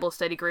a Bible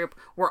study group.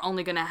 We're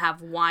only going to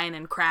have wine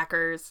and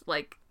crackers.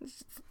 Like,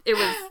 it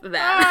was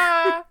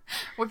that.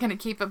 We're going to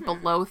keep it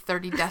below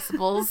 30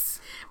 decibels.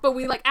 But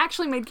we, like,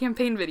 actually made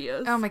campaign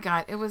videos. Oh, my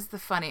God. It was the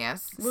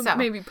funniest. We'll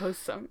maybe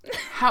post some.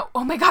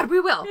 Oh, my God, we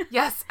will.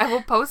 Yes, I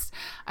will post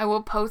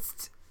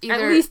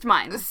either, at least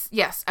mine.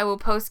 Yes, I will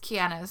post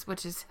Kiana's,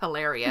 which is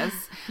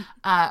hilarious.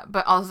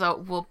 But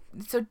also,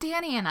 so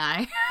Danny and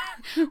I,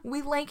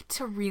 we like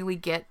to really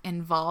get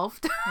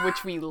involved.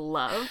 Which we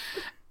love.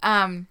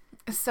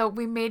 So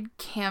we made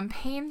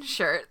campaign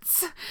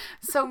shirts.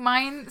 So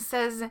mine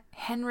says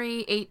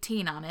Henry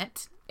 18 on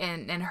it.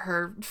 In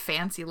her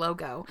fancy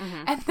logo.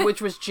 Mm-hmm. And then,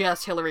 which was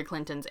just Hillary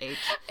Clinton's age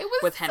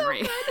with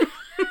Henry.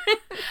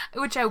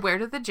 So which I wear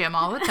to the gym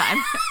all the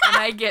time. And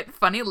I get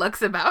funny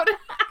looks about.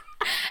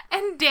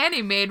 And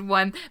Danny made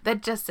one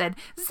that just said,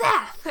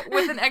 Zeth,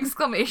 with an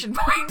exclamation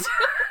point.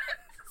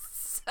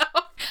 So,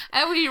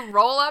 and we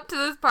roll up to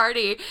this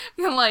party,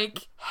 and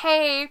like,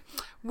 hey,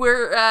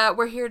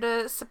 we're here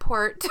to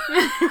support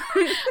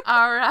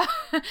our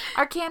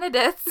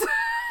candidates.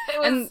 It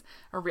was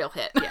a real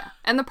hit. Yeah.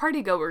 And the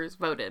party goers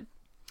voted.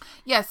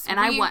 Yes. And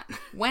I won.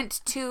 We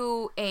went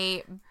to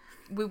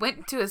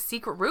a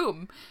secret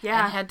room.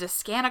 Yeah. And had to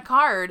scan a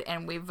card,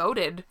 and we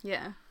voted.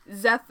 Yeah.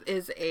 Zeth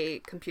is a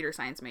computer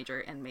science major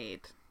and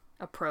made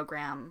a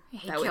program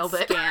that would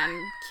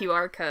scan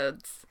QR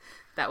codes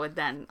that would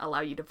then allow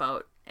you to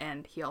vote.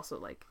 And he also,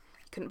 like,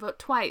 couldn't vote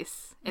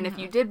twice. And if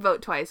you did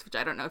vote twice, which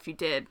I don't know if you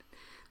did,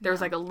 there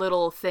was, like, a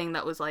little thing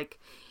that was, like,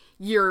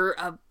 you're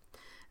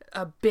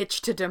a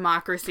bitch to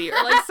democracy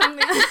or like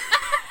something.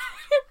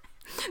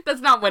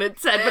 That's not what it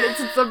said, but it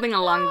said something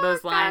along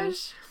those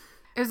lines. Gosh.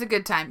 It was a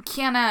good time.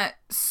 Kiana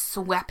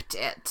swept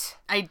it.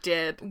 I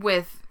did.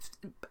 With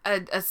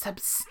a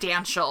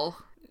substantial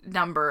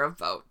number of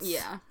votes.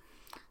 Yeah.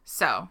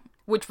 So.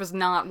 Which was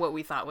not what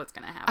we thought was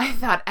going to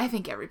happen. I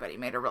think everybody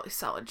made a really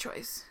solid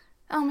choice.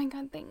 Oh my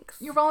god, thanks.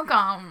 You're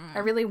welcome. I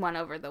really won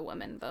over the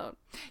women vote.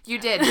 You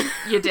did.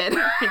 You did.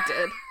 I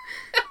did.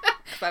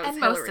 That was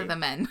and Hillary. most of the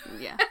men.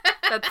 Yeah.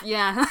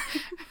 Yeah.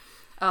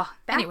 Oh,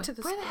 anyway,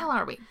 where the hell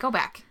are we? Go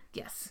back.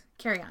 Yes.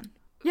 Carry on.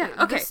 Yeah,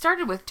 okay. We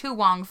started with Tu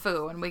Wong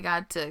Fu, and we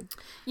got to...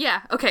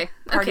 Yeah, okay.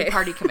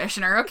 Party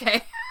commissioner,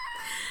 okay.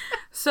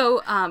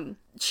 So,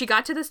 she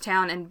got to this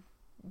town and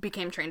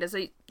became trained as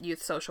a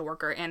youth social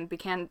worker and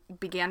began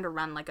to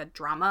run, like, a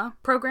drama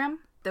program.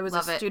 There was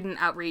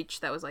student outreach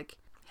that was like,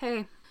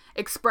 hey,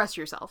 express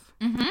yourself.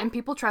 Mm-hmm. And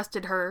people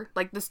trusted her.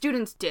 Like, the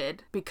students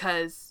did,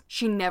 because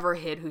she never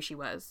hid who she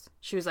was.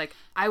 She was like,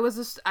 I was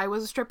a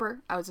stripper.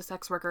 I was a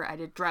sex worker. I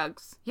did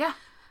drugs. Yeah.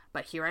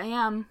 But here I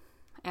am.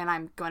 And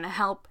I'm going to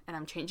help, and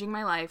I'm changing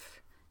my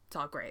life. It's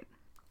all great.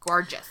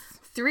 Gorgeous.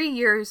 3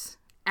 years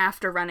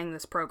after running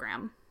this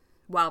program,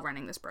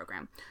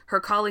 her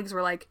colleagues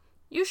were like,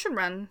 you should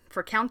run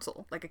for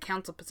council, like a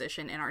council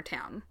position in our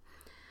town.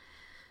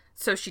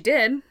 So she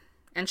did,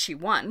 and she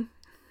won.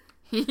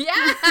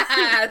 Yes!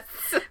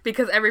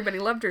 Because everybody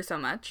loved her so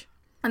much.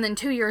 And then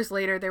 2 years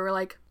later, they were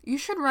like, you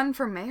should run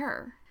for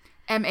mayor.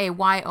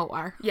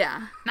 M-A-Y-O-R.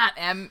 Yeah. Not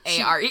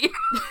M-A-R-E.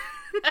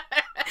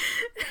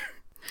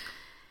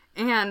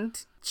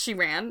 And she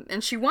ran,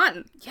 and she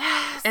won.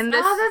 Yes! And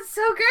this, that's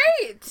so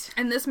great!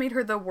 And this made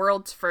her the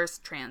world's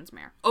first trans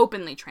mayor.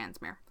 Openly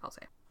trans mayor, I'll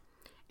say.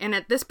 And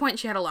at this point,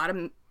 she had a lot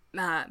of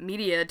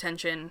media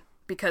attention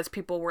because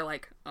people were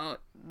like, oh,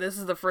 this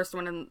is the first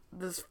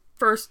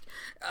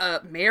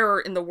mayor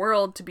in the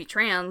world to be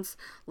trans.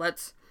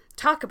 Let's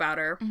talk about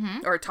her,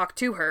 or talk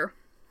to her.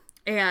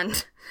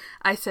 And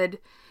I said,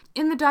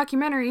 in the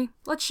documentary,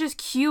 let's just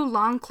cue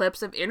long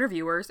clips of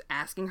interviewers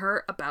asking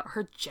her about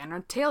her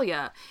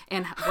genitalia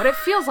and what it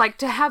feels like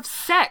to have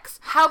sex.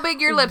 How big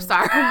your lips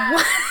are.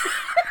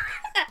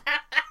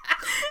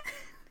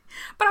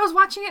 But I was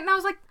watching it and I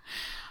was like,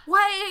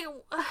 why?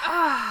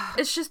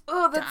 It's just,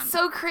 that's dumb.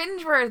 So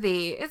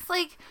cringeworthy. It's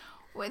like,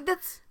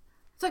 it's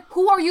like,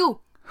 who are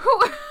you?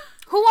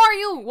 Who are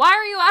you? Why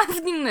are you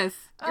asking this?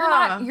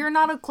 You're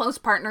not a close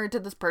partner to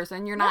this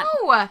person. You're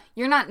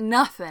not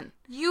nothing.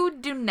 You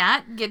do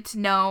not get to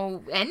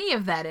know any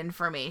of that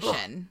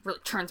information. Really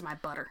churns my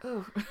butter.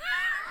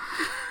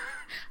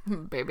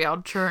 Baby,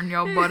 I'll churn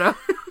your butter.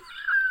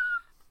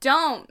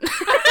 Don't.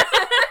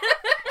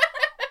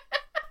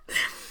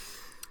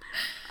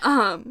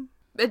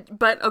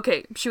 But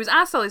okay, she was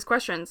asked all these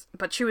questions,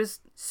 but she was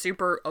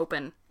super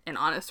open and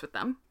honest with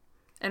them.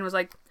 And was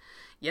like,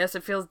 yes,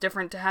 it feels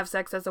different to have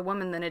sex as a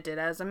woman than it did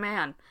as a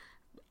man.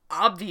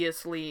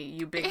 Obviously,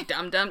 you big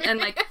dum-dum. And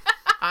like,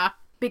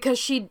 because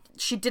she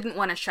didn't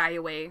want to shy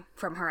away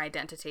from her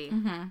identity.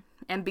 Mm-hmm.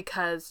 And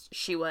because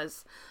she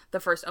was the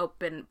first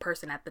open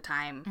person at the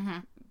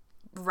time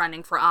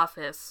running for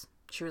office,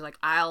 she was like,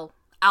 I'll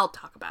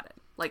talk about it.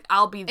 Like,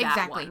 I'll be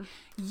that one.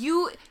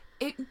 You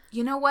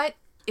know what?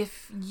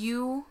 If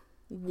you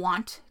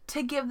want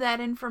to give that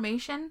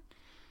information,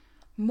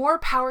 more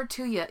power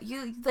to you.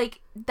 You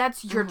like,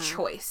 that's your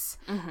choice.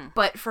 Mm-hmm.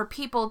 But for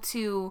people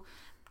to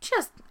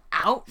just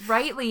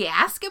outrightly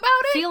ask about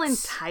it, feel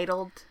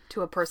entitled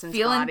to a person's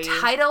body, feel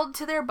entitled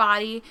to their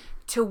body,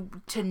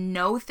 to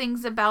know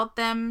things about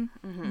them,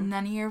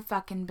 none of your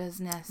fucking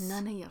business.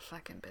 None of your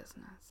fucking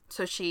business.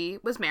 So she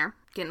was mayor,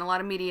 getting a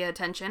lot of media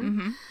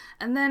attention,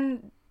 and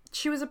then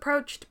she was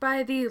approached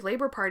by the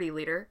Labour Party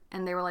leader,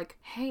 and they were like,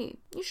 hey,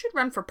 you should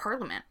run for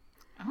parliament.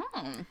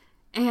 Oh.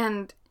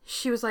 And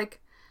she was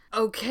like,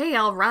 okay,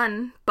 I'll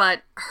run,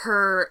 but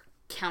her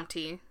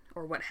county,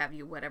 or what have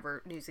you,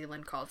 whatever New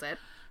Zealand calls it.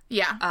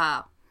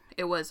 Yeah.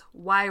 It was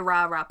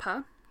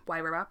Wairarapa.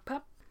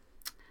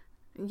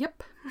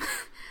 Yep.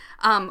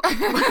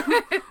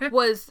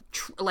 Was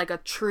like a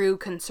true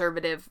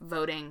conservative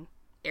voting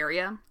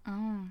area.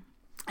 Oh.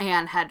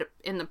 And had,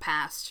 in the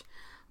past,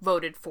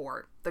 voted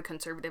for the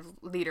conservative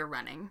leader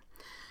running.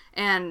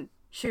 And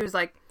she was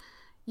like,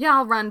 yeah,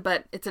 I'll run,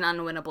 but it's an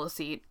unwinnable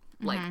seat.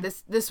 Like,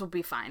 this will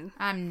be fine.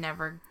 I'm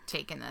never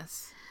taking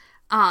this.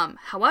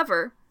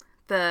 However,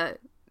 the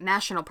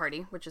National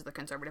Party, which is the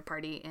Conservative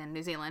Party in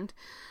New Zealand,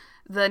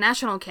 the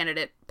national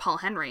candidate, Paul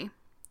Henry,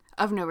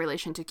 of no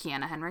relation to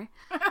Kiana Henry,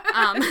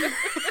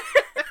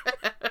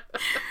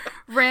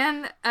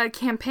 ran a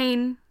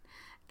campaign,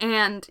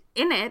 and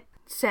in it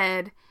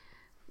said,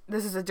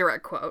 this is a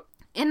direct quote,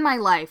 "In my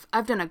life,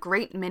 I've done a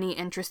great many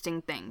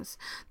interesting things,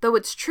 though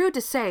it's true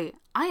to say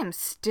I am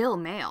still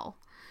male.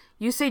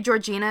 You say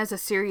Georgina is a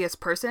serious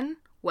person?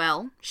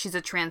 Well, she's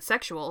a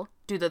transsexual.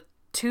 Do the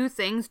two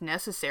things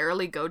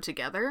necessarily go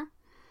together?"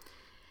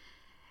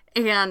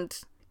 And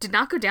did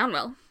not go down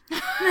well.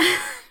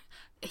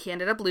 He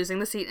ended up losing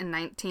the seat in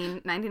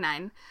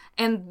 1999.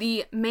 And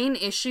the main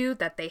issue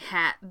that they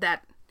had,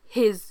 that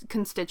his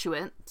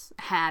constituents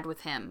had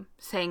with him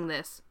saying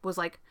this was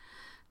like,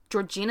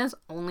 Georgina's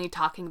only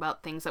talking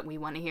about things that we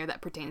want to hear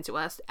that pertain to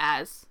us,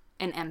 as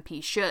an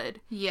MP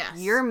should. Yes.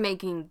 You're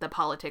making the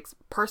politics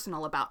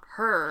personal about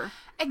her.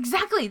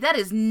 Exactly. That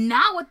is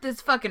not what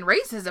this fucking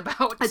race is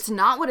about. It's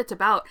not what it's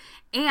about.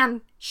 And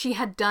she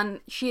had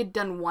done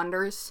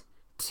wonders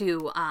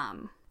to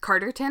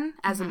Carterton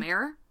as a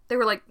mayor. They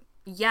were like,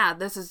 yeah,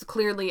 this is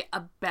clearly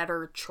a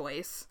better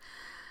choice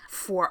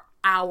for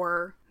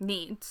our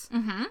needs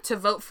to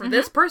vote for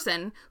this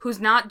person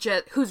who's not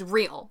just, who's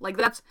real. Like,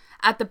 that's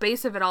at the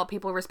base of it all.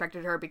 People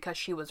respected her because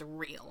she was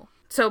real.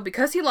 So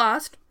because he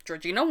lost,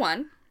 Georgina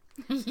won.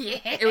 Yeah.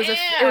 It was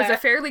a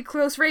fairly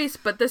close race,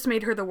 but this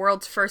made her the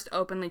world's first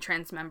openly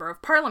trans member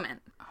of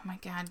parliament. Oh my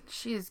god,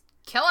 she is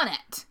killing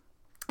it.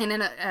 And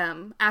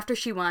in after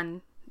she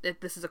won,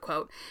 this is a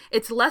quote,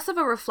 "It's less of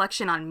a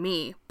reflection on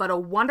me, but a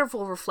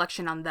wonderful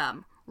reflection on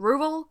them.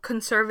 Rural,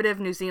 conservative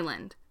New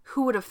Zealand.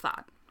 Who would have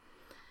thought?"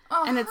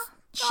 Oh, and it's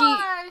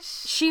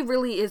she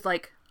really is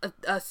like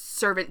a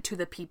servant to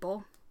the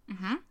people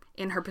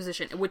in her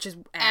position, which is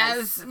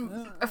as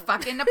a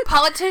fucking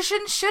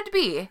politician should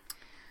be.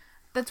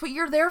 That's what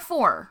you're there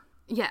for.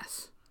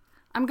 Yes.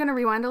 I'm gonna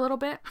rewind a little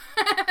bit.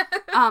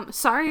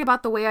 Sorry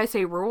about the way I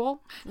say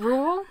rural.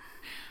 Rural.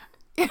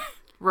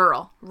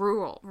 Rural.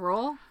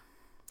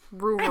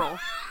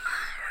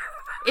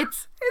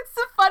 It's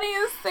the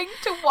funniest thing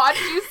to watch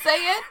you say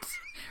it.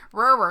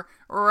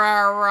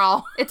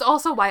 Rural. It's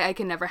also why I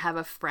can never have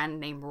a friend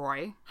named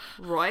Roy.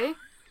 Roy.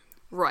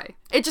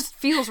 It just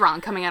feels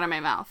wrong coming out of my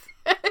mouth.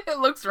 It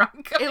looks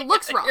wrong. It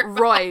looks wrong.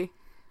 Roy.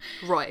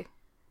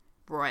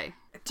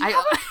 Do you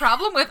have a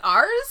problem with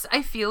ours?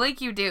 I feel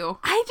like you do.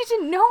 I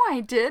didn't know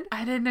I did.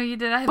 I didn't know you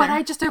did either. But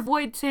I just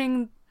avoid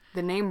saying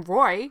the name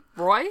Roy,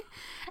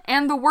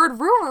 and the word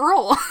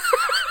rural.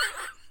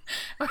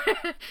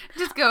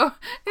 Just go.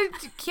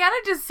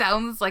 Kiana just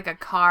sounds like a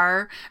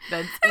car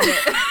that's in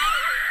it.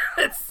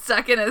 That's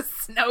stuck in a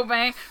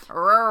snowbank.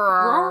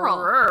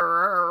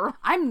 Rural.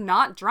 I'm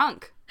not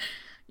drunk.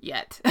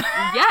 Yet,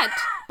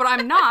 but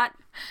I'm not.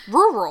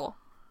 Rural.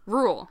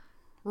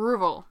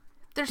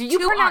 There's do you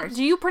two R's.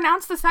 Do you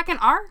pronounce the second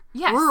R?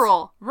 Yes.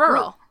 Rural.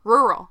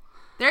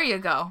 There you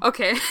go.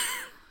 Okay.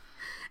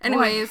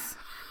 Anyways.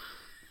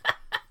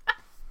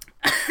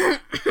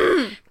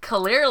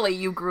 Clearly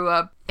you grew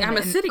up in I'm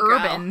a an city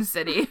urban gal.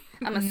 city.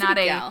 I'm a not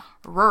city a gal.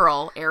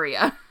 Rural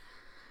area.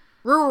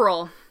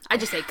 Rural. I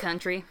just say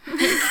country.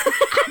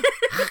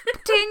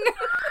 Ding.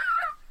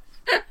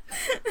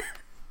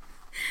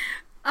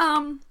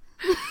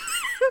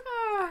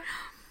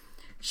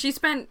 She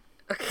spent...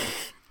 Okay.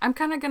 I'm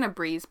kind of going to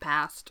breeze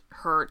past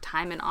her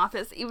time in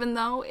office, even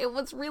though it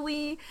was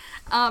really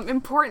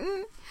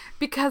important,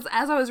 because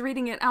as I was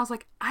reading it, I was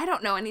like, I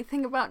don't know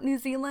anything about New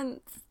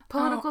Zealand's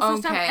political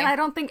system, and I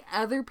don't think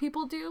other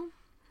people do.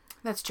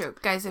 That's true.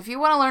 Guys, if you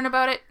want to learn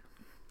about it,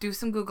 do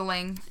some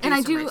Googling.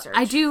 Research.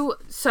 I do.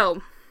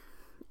 So,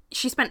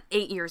 she spent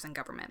 8 years in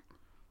government.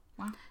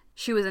 Wow.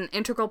 She was an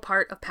integral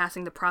part of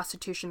passing the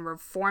Prostitution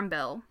Reform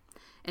Bill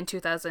in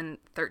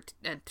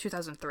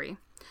 2003.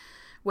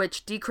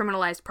 Which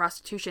decriminalized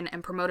prostitution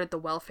and promoted the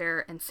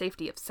welfare and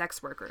safety of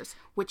sex workers,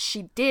 which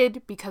she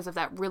did because of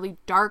that really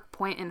dark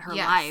point in her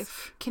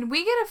life. Can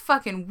we get a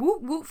fucking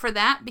woot woot for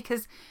that?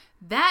 Because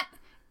that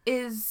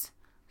is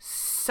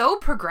so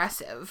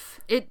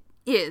progressive. It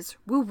is.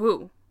 Woo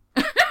woo.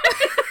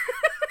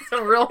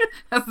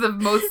 That's the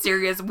most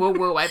serious woo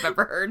woo I've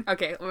ever heard.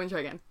 Okay, let me try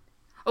again.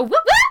 Oh,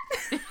 whoop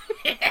whoop!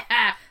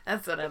 Yeah,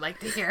 that's what I like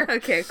to hear.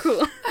 Okay,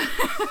 cool.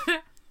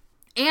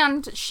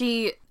 And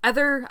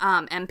other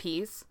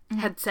MPs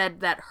had said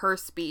that her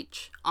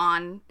speech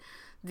on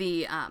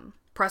the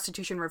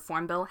prostitution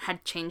reform bill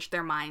had changed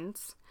their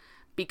minds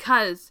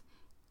because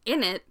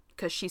in it,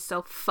 because she's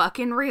so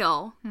fucking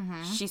real,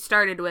 she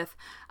started with,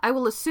 "I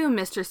will assume,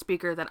 Mr.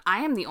 Speaker, that I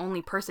am the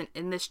only person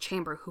in this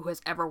chamber who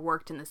has ever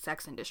worked in the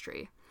sex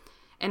industry."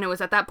 And it was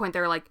at that point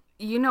they were like,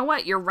 you know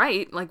what, you're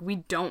right. Like, we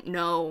don't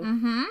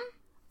know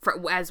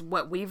as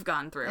what we've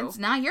gone through. It's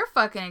not your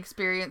fucking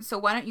experience, so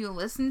why don't you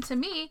listen to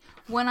me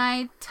when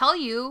I tell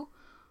you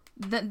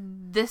that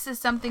this is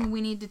something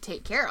we need to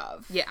take care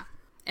of. Yeah.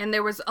 And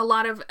there was a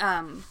lot of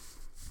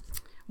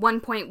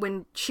one point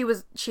when she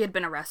had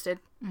been arrested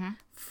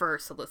for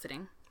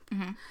soliciting.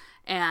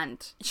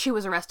 And she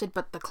was arrested,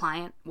 but the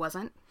client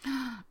wasn't.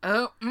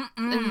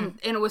 And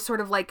it was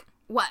sort of like,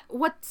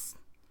 what's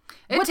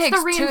it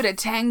takes two to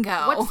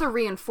tango. What's the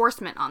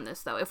reinforcement on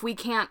this, though? If we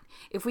can't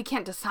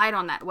decide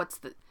on that,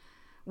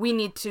 we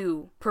need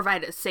to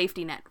provide a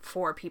safety net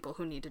for people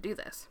who need to do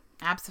this.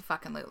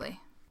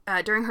 Abso-fucking-lutely.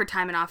 During her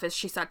time in office,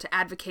 she sought to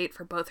advocate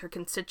for both her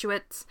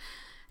constituents,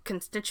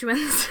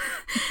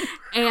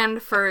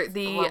 and for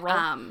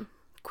the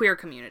queer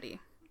community.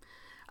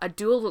 A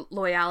dual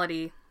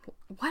loyalty.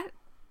 What?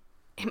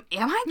 Am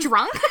I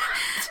drunk?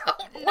 I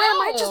don't know. Or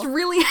am I just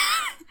really...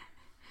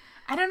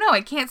 I don't know.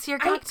 I can't see your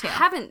cocktail. I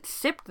haven't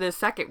sipped the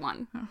second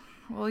one.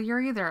 Well,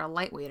 you're either a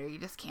lightweight or you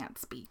just can't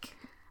speak.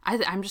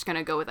 I'm just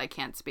gonna go with I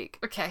can't speak.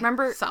 Okay.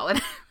 Remember,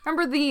 solid.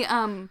 Remember the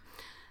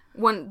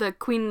the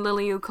Queen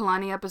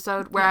Liliuokalani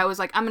episode where I was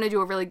like, I'm going to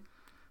do a really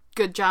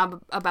good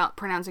job about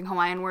pronouncing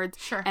Hawaiian words.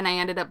 Sure. And I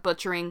ended up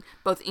butchering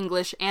both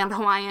English and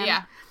Hawaiian.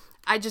 Yeah.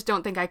 I just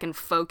don't think I can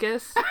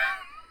focus.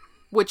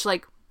 Which,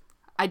 like,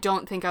 I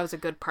don't think I was a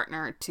good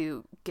partner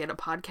to get a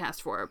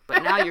podcast for,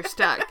 but now you're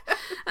stuck.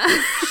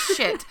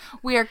 Shit.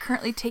 We are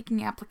currently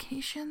taking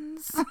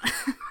applications.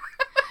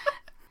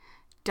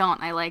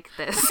 Don't. I like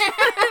this.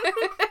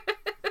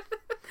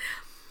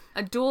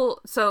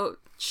 So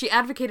she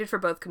advocated for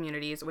both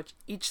communities, which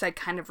each side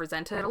kind of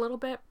resented a little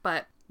bit,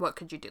 but what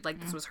could you do? Like,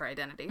 this was her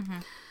identity. Mm-hmm.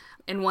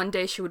 And one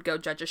day she would go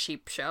judge a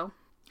sheep show.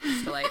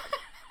 So, like...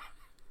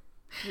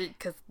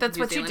 Because that's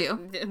what you do.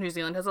 New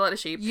Zealand has a lot of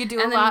sheep. You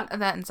do a lot of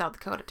that in South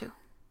Dakota, too.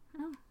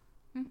 Oh.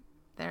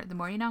 The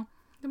more you know.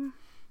 The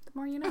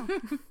more you know.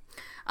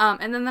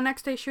 And then the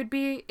next day she would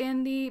be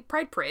in the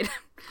Pride Parade.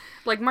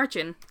 Like,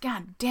 marching.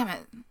 God damn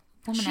it.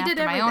 Woman She after did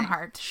everything. my own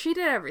heart. She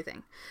did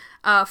everything.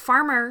 A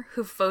farmer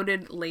who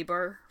voted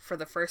Labour for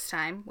the first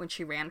time when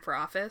she ran for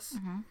office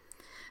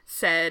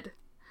said,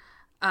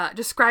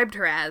 described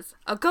her as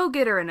a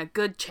go-getter and a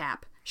good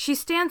chap. She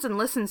stands and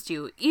listens to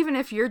you, even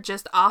if you're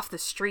just off the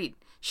street.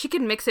 She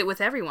can mix it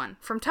with everyone,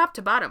 from top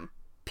to bottom.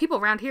 People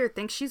around here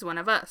think she's one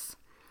of us.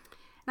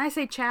 And I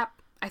say chap,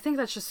 I think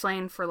that's just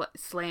slang for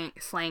slang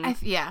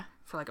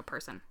for like a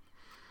person.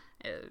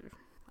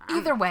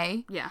 Either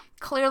way, yeah.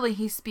 Clearly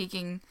he's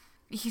speaking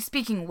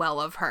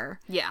well of her.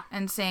 Yeah.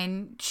 And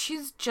saying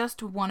she's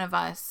just one of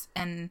us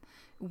and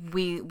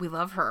we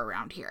love her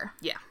around here.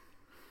 Yeah.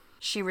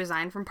 She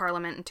resigned from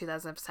Parliament in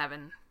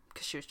 2007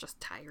 because she was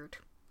just tired.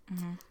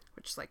 Mm-hmm.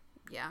 Which is like,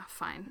 yeah,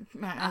 fine.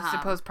 I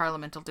suppose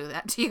Parliament will do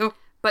that to you.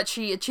 But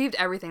she achieved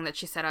everything that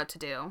she set out to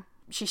do.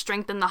 She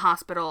strengthened the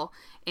hospital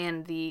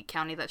in the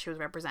county that she was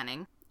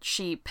representing.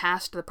 She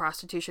passed the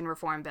Prostitution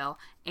Reform Bill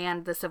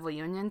and the Civil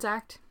Unions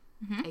Act,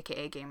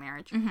 aka gay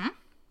marriage. Mm-hmm.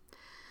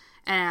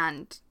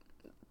 And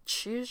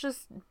she was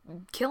just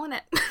killing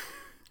it.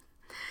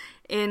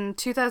 In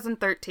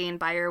 2013,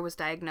 Beyer was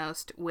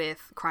diagnosed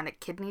with chronic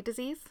kidney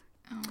disease.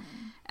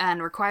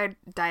 And required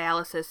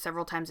dialysis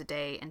several times a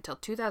day until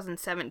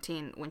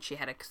 2017 when she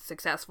had a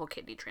successful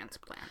kidney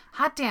transplant.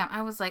 Hot damn.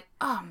 I was like,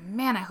 oh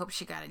man, I hope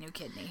she got a new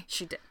kidney.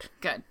 She did.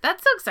 Good.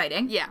 That's so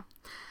exciting. Yeah.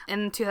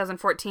 In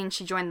 2014,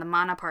 she joined the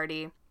Mana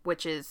Party,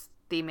 which is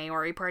the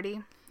Maori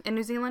party in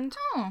New Zealand.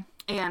 Oh.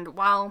 And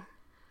while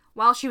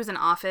she was in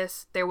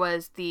office, there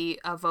was a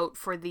vote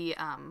for the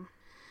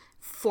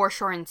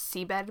foreshore and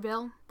seabed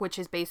bill, which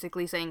is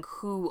basically saying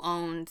who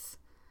owns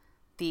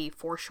the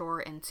foreshore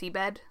and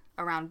seabed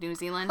around New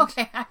Zealand.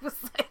 Okay, I was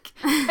like,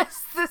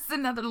 is this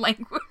another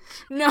language?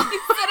 No.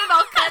 You said it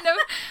all kind of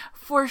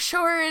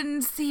foreshore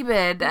and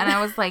seabed, and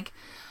I was like,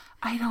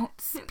 I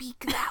don't speak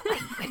that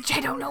language.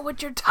 I don't know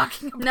what you're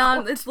talking about.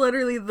 No, it's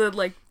literally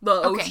the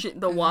ocean,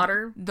 the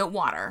water. The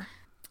water.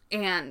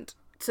 And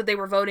so they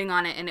were voting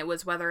on it, and it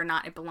was whether or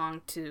not it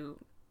belonged to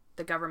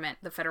the government,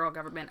 the federal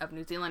government of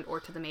New Zealand, or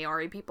to the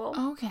Maori people.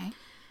 Okay.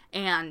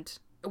 And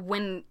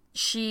when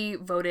she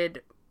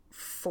voted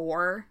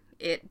for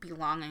it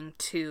belonging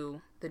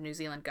to the New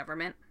Zealand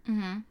government,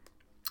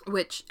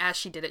 which, as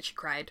she did it, she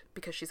cried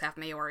because she's half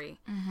Maori.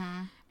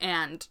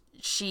 And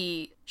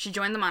she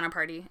joined the Mana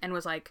Party and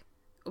was like,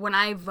 when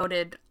I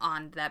voted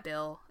on that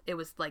bill, it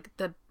was like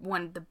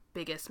one of the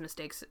biggest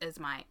mistakes in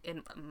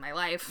my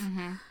life,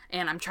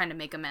 and I'm trying to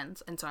make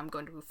amends, and so I'm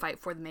going to fight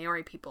for the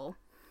Maori people.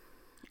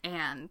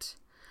 And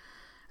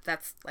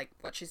that's like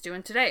what she's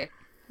doing today.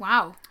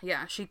 Wow.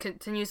 Yeah, she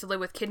continues to live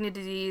with kidney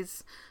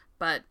disease,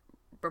 but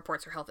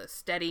reports her health is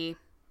steady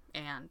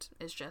and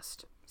is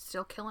just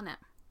still killing it.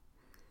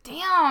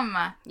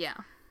 Damn. Yeah.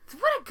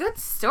 What a good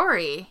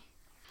story.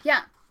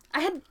 Yeah.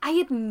 I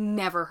had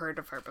never heard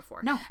of her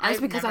before. No, that's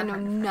because I know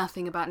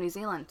nothing about New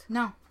Zealand.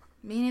 No,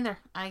 me neither.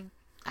 I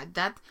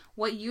that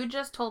what you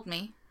just told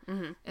me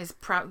is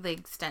probably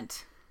the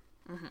extent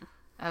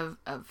of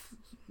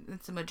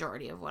it's a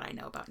majority of what I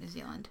know about New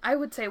Zealand. I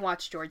would say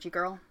watch Georgie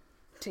Girl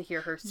to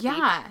hear her speak.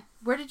 Yeah.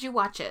 Where did you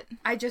watch it?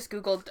 I just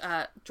Googled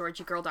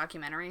Georgie Girl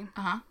documentary.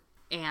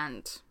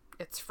 And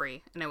it's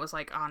free. And it was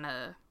like on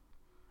a...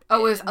 Oh,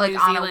 it was like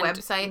on a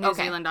website? New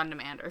Zealand On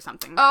Demand or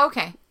something. Oh,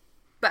 okay.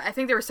 But I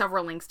think there were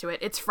several links to it.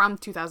 It's from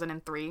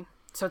 2003.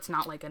 So it's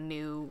not like a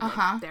new...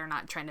 Like, they're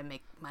not trying to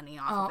make money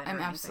off of it. I'm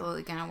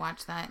absolutely going to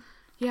watch that.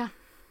 Yeah.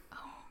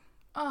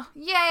 Oh,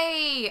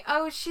 yay!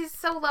 Oh, she's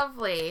so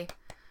lovely.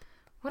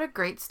 What a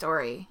great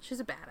story. She's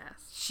a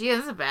badass. She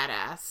is a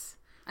badass.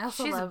 I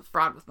also She's love... a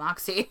broad with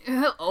moxie.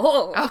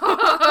 Oh.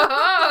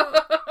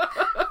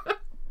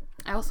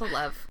 I also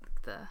love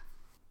the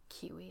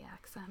Kiwi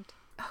accent.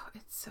 Oh,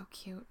 it's so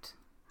cute.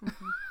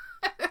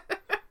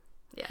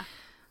 Yeah.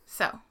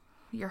 So,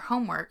 your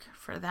homework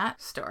for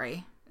that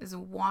story is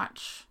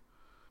watch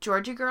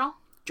Georgie Girl.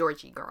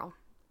 Georgie Girl.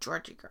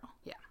 Georgie Girl.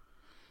 Yeah.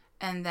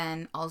 And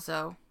then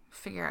also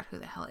figure out who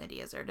the hell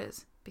Eddie Izzard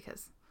is,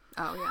 because...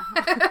 Oh,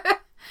 yeah.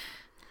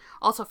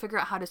 Also figure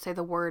out how to say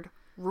the word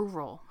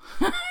rural.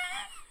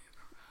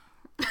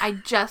 I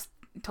just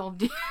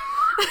told you.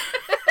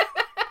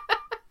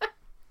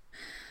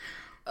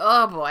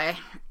 Oh, boy.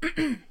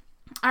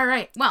 All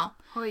right. Well.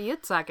 What are you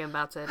talking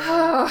about today?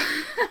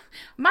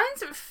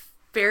 Mine's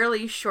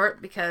fairly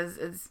short because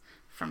it's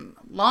from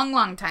a long,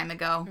 long time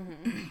ago.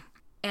 Mm-hmm.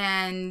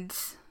 And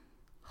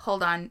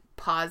hold on.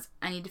 Pause.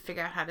 I need to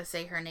figure out how to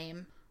say her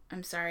name.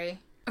 I'm sorry.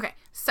 Okay.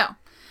 So,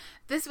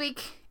 this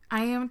week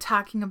I am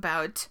talking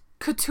about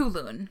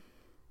Cthulhu.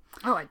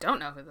 Oh, I don't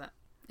know who that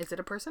is. Is it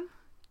a person?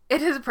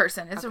 It is a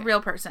person. It's a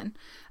real person.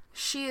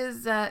 She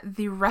is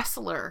the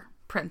wrestler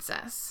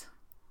princess.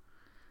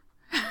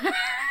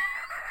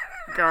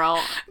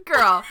 Girl.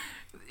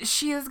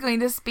 She is going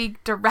to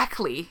speak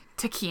directly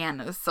to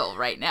Kiana's soul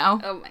right now.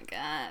 Oh my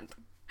god.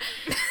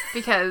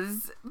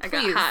 Because I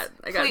got hot.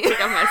 I got to take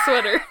off my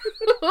sweater.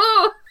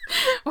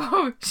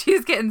 Whoa,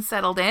 she's getting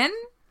settled in.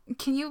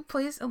 Can you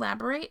please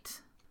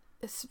elaborate?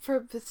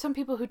 For some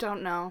people who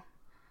don't know,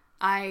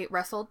 I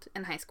wrestled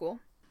in high school.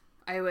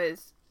 I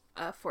was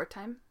a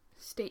 4-time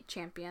state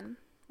champion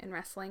in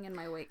wrestling in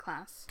my weight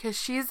class. Because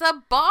she's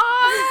a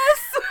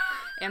boss!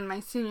 In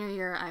my senior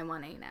year, I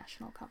won a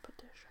national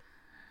competition.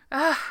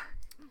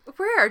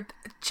 We're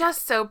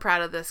just so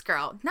proud of this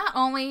girl. Not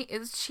only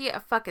is she a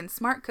fucking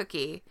smart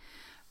cookie,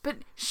 but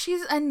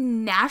she's a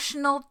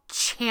national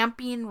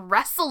champion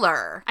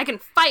wrestler. I can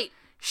fight!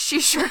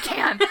 She sure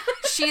can.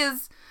 She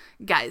is...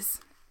 Guys,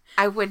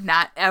 I would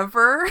not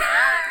ever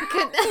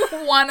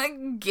want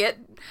to get...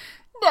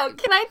 No,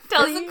 can I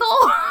tell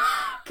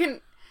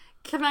physical?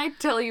 Can I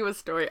tell you a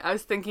story? I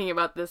was thinking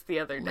about this the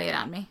other day. Lay it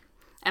on me.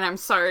 And I'm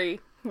sorry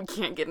we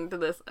can't get into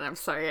this, and I'm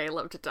sorry I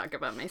love to talk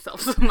about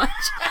myself so much.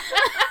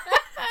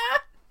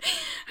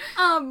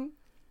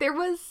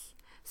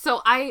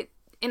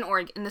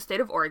 In the state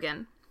of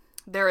Oregon,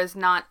 there is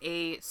not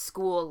a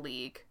school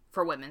league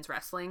for women's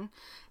wrestling.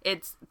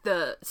 It's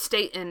the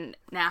state and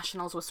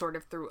nationals was sort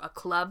of through a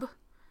club,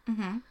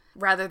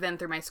 rather than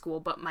through my school,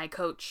 but my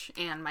coach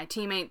and my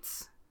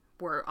teammates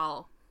were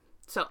all...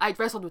 So I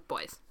wrestled with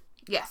boys.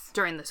 Yes.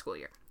 During the school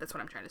year. That's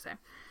what I'm trying to say.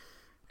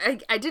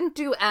 I didn't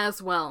do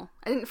as well.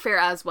 I didn't fare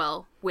as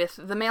well with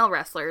the male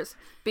wrestlers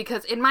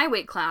because in my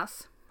weight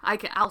class,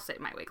 I'll say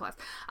my weight class.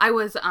 I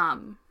was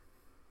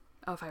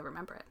if I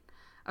remember it.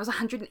 I was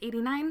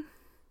 189.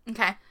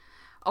 Okay.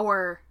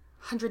 Or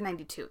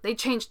 192. They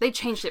changed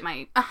it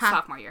my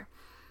sophomore year.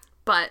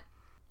 But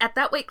at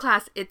that weight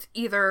class, it's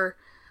either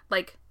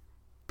like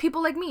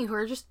people like me who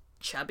are just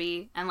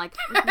chubby and like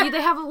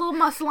they have a little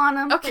muscle on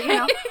them, okay. You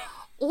know,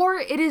 or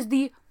it is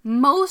the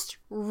most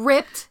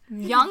ripped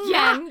young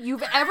men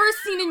you've ever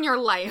seen in your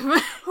life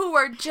who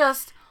are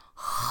just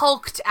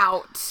hulked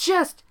out.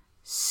 Just,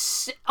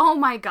 oh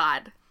my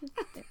god.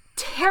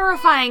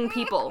 Terrifying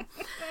people.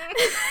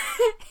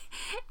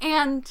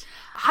 And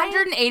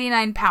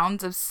 189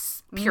 pounds of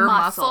pure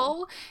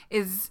muscle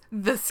is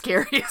the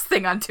scariest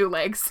thing on two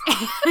legs.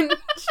 And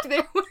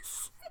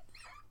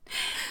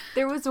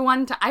there was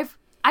one time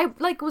I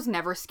was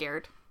never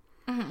scared.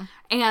 Mm-hmm.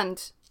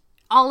 And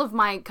all of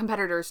my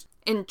competitors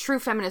in true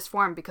feminist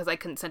form, because I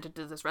consented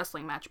to this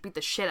wrestling match, beat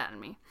the shit out of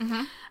me.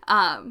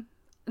 Mm-hmm.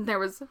 There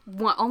was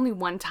only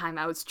one time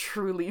I was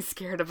truly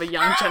scared of a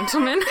young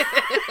gentleman.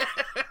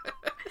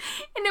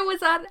 And it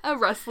was at a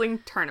wrestling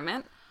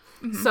tournament.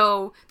 Mm-hmm.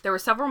 So there were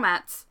several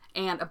mats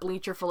and a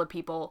bleacher full of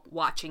people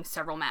watching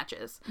several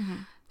matches.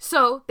 Mm-hmm.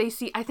 So they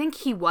see, I think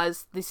he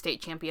was the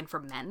state champion for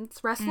men's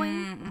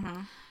wrestling.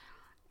 Mm-hmm.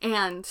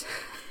 And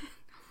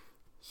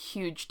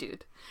huge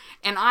dude.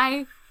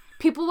 And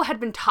people had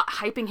been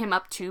hyping him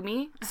up to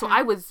me. So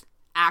I was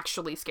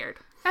actually scared.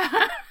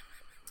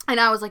 And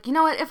I was like, you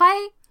know what? If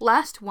I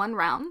last one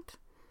round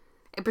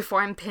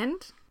before I'm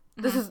pinned,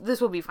 this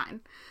will be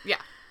fine.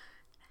 Yeah.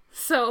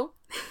 So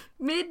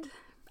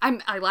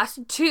I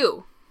lasted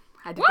 2.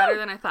 I did better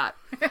than I thought.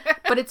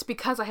 But it's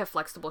because I have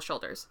flexible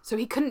shoulders. So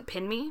he couldn't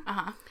pin me.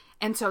 Uh-huh.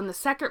 And so in the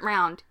second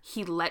round,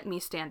 he let me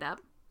stand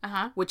up,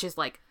 which is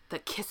like the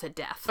kiss of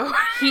death. Oh,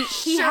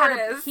 he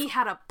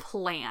had a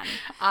plan.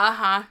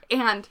 Uh-huh.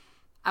 And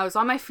I was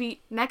on my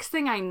feet. Next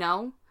thing I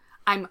know,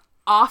 I'm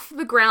off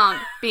the ground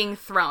being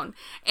thrown.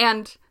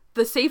 And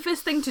the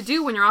safest thing to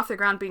do when you're off the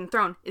ground being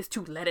thrown is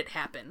to let it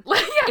happen.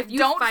 If you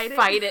don't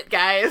fight it,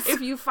 guys.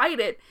 If you fight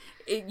it,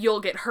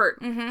 you'll get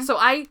hurt. Mm-hmm. So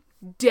I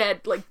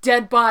dead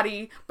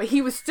body, but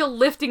he was still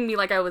lifting me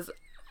like I was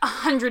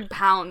 100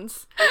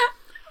 pounds.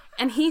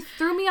 And he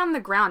threw me on the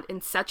ground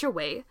in such a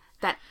way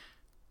that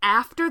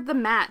after the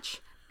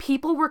match,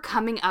 people were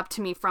coming up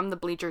to me from the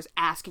bleachers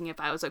asking if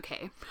I was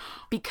okay.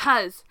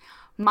 Because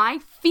my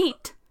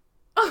feet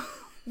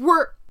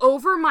were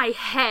over my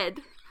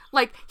head.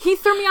 Like, he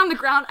threw me on the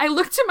ground. I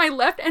looked to my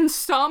left and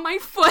saw my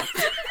foot.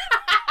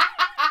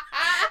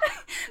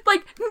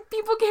 Like,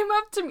 people came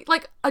up to me,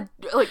 like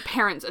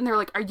parents, and they were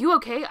like, "Are you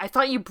okay? I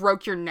thought you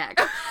broke your neck."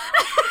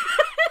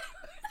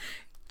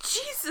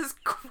 Jesus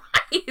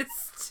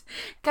Christ.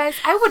 Guys,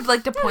 I would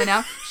like to point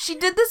out, she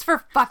did this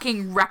for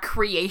fucking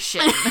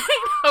recreation.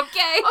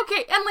 Okay?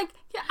 Okay, and like,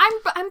 yeah,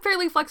 I'm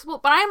fairly flexible,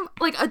 but I'm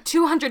like a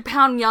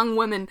 200-pound young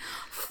woman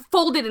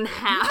folded in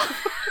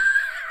half.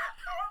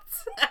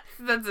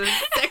 That's a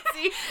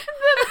sexy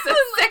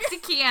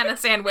Kiana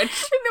sandwich.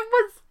 And it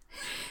was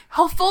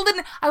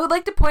I would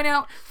like to point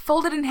out,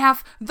 folded in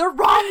half the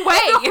wrong way.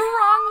 The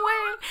wrong way.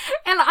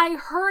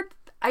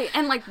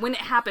 And like when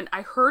it happened,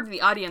 I heard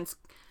the audience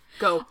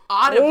go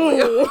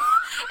audibly. Oh.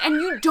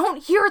 And you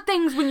don't hear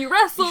things when you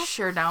wrestle. You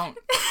sure don't.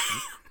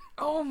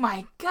 Oh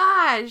my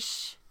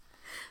gosh.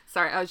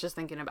 Sorry, I was just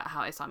thinking about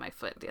how I saw my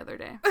foot the other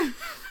day.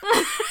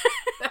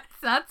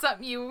 That's not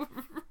something you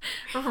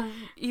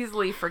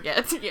easily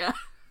forget. Yeah.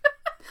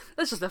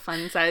 That's just a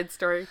fun side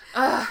story.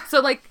 So,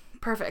 like,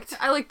 perfect.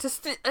 I like to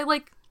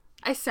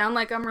I sound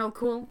like I'm real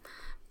cool,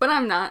 but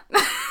I'm not.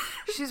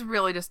 She's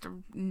really just a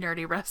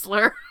nerdy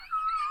wrestler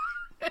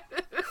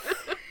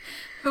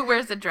who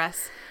wears a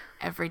dress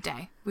every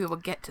day. We will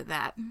get to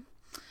that.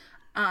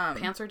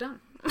 Pants are done.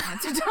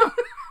 Pants are done.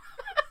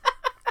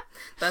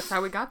 That's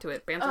how we got to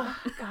it. Pants are done.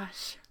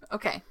 Gosh.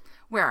 Okay.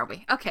 Where are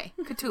we? Okay.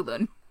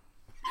 Cthulhu.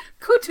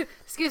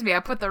 Excuse me,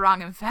 I put the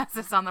wrong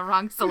emphasis on the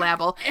wrong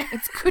syllable.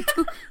 It's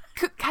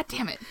God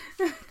damn it.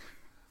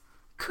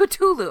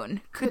 Cthulhu.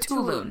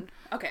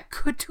 Okay.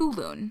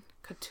 Cthulhu.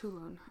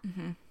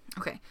 Mm-hmm.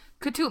 Okay.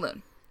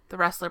 Cthulhu, the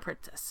wrestler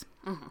princess.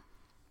 Mm-hmm.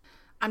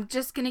 I'm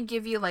just going to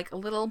give you like a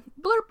little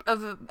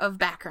blurb of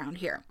background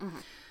here. Mm-hmm.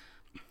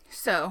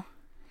 So,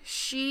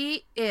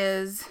 she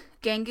is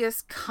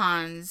Genghis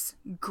Khan's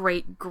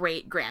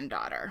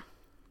great-great-granddaughter.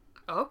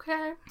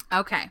 Okay.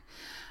 Okay.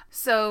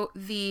 So,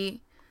 the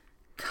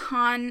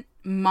Khan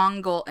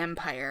Mongol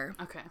Empire.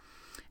 Okay.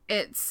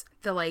 It's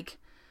the, like,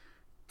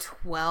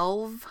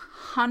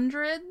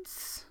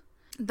 1200s.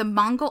 The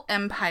Mongol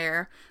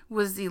Empire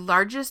was the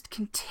largest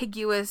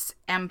contiguous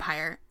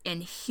empire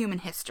in human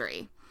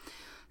history.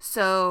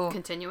 So...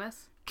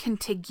 Continuous?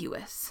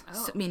 Contiguous.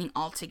 Oh. So, meaning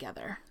all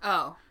together.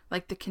 Oh.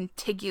 Like the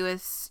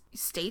contiguous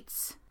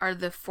states are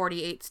the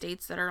 48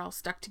 states that are all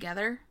stuck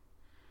together.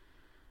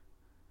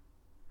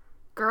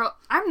 Girl,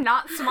 I'm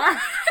not smart.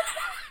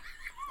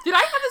 Did I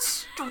have a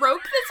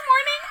stroke this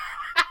morning?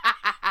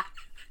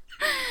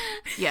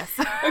 Yes.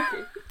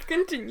 Okay,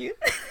 continue.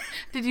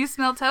 Did you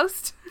smell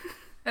toast?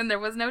 And there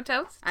was no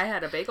toast? I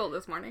had a bagel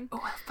this morning.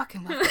 Oh, I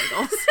fucking love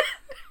bagels.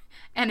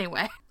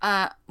 Anyway,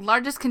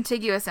 largest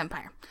contiguous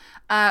empire.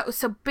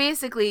 So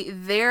basically,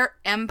 their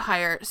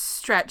empire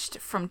stretched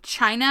from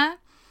China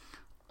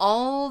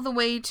all the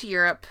way to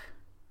Europe,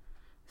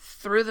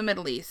 through the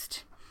Middle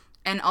East,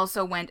 and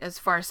also went as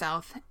far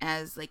south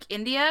as, like,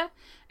 India,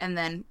 and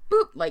then,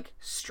 boop, like,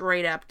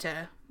 straight up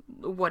to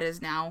what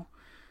is now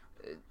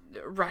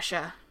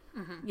Russia,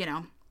 you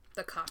know.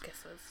 The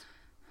Caucasus.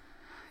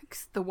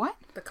 The what?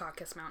 The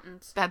Caucasus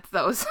Mountains. That's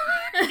those.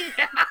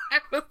 Yeah.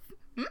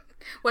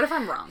 What if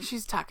I'm wrong?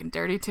 She's talking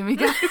dirty to me,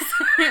 guys.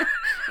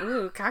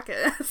 Ooh,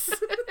 Caucasus.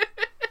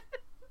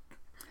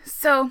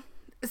 So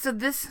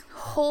this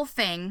whole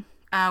thing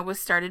was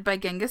started by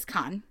Genghis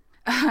Khan.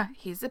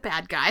 He's a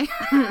bad guy.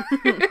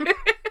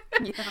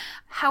 Yeah.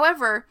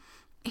 However,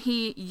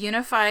 he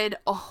unified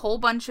a whole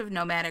bunch of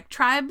nomadic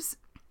tribes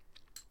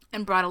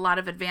and brought a lot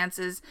of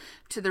advances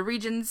to the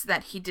regions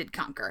that he did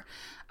conquer.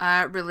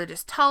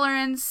 Religious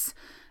tolerance,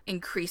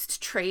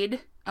 increased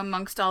trade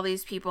amongst all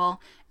these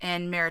people,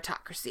 and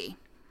meritocracy.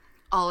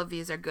 All of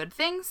these are good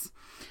things,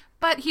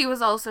 but he was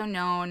also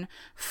known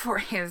for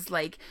his,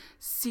 like,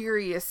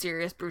 serious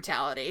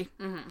brutality.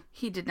 Mm-hmm.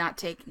 He did not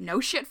take no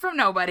shit from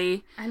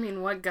nobody. I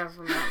mean, what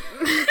government?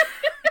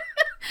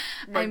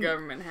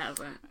 Government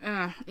hasn't?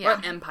 Yeah.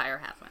 What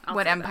empire hasn't?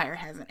 What empire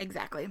hasn't?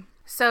 Exactly.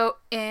 So,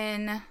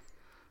 in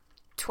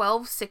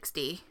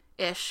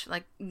 1260-ish,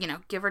 like, you know,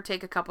 give or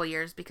take a couple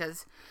years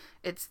because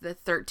it's the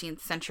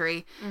 13th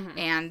century,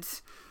 and...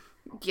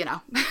 You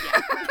know,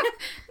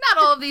 not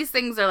all of these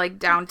things are, like,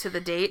 down to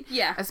the date.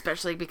 Yeah.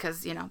 Especially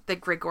because, you know, the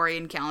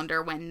Gregorian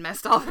calendar went and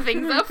messed all the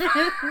things up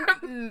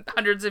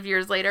hundreds of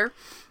years later.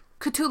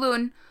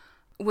 Cthulhu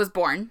was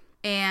born,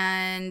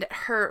 and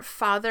her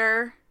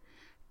father,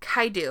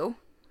 Kaidu,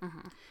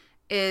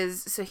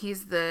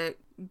 he's the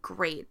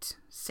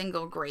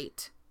single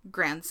great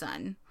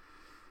grandson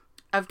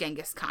of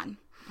Genghis Khan.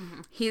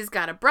 Mm-hmm. He's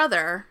got a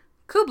brother,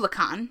 Kublai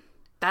Khan.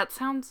 That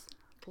sounds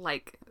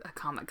like a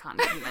Comic-Con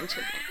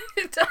convention.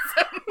 It does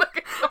sound like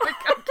a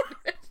Comic-Con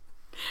convention.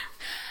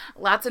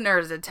 Lots of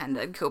nerds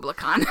attended Kublai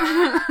Khan.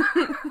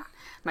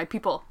 My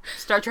people.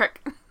 Star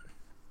Trek.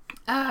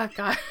 Oh,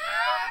 God.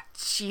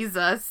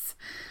 Jesus.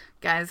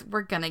 Guys,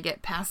 we're gonna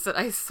get past it,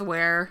 I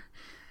swear.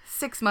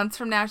 6 months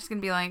from now, she's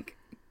gonna be like,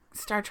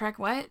 Star Trek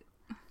what?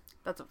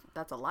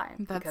 That's a lie.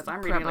 Because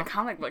I'm reading the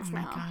comic books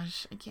now. Oh my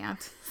gosh, I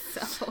can't.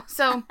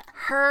 So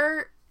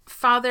her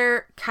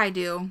father,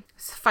 Kaidu,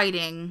 is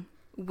fighting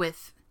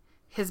with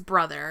his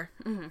brother,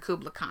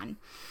 Kublai Khan.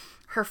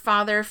 Her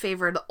father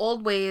favored the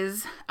old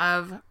ways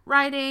of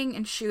riding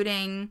and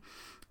shooting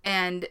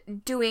and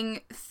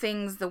doing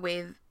things the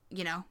way,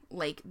 you know,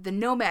 like the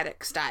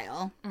nomadic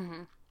style.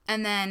 Mm-hmm.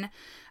 And then,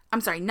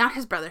 I'm sorry, not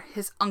his brother,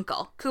 his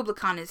uncle. Kublai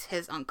Khan is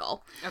his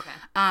uncle.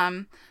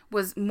 Okay.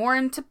 Was more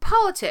into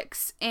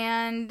politics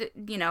and,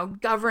 you know,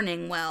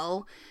 governing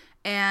well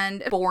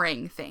and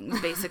boring things,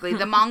 basically.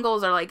 The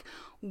Mongols are like,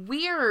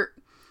 we're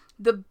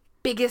the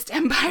biggest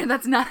empire.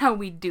 That's not how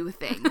we do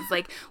things.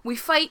 Like, we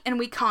fight and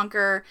we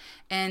conquer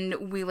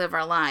and we live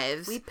our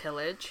lives. We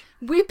pillage.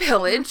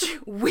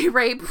 We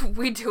rape,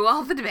 we do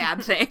all the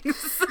bad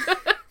things.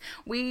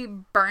 We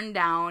burn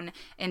down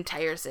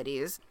entire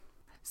cities.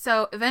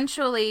 So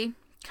eventually,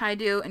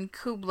 Kaidu and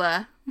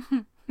Kubla,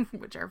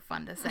 which are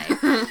fun to say,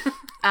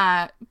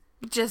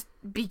 just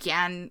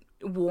began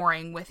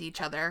warring with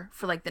each other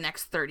for like the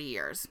next 30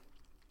 years.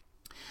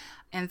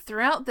 And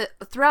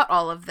throughout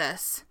all of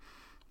this,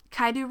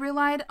 Kaidu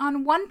relied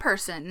on one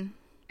person.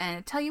 And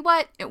I tell you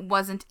what, it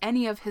wasn't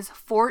any of his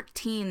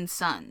 14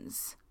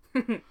 sons.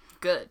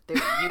 Good. They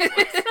were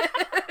useless.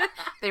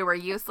 They were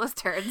useless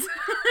turds.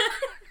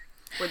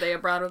 Were they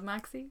abroad with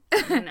Maxie?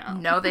 No.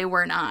 No, they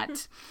were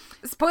not.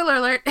 Spoiler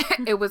alert,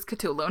 it was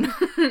Cthulhu.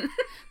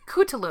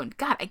 Cthulhu.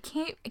 God, I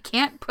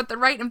can't put the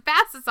right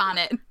emphasis on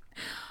it.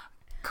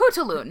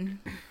 Cthulhu.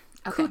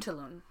 Okay.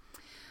 Cthulhu.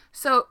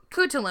 So,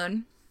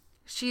 Cthulhu,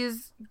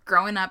 she's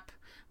growing up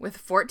with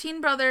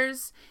 14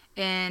 brothers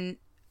in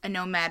a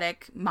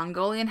nomadic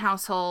Mongolian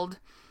household,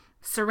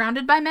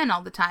 surrounded by men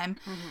all the time.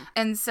 Mm-hmm.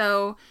 And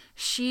so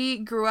she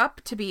grew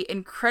up to be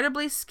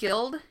incredibly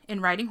skilled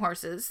in riding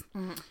horses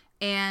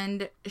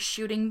and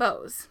shooting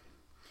bows.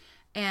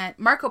 And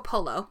Marco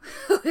Polo,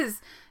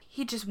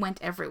 he just went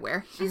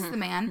everywhere. He's the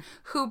man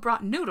who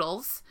brought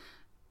noodles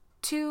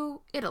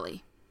to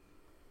Italy.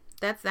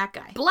 That's that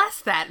guy.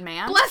 Bless that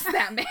man. Bless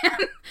that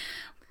man.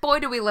 Boy,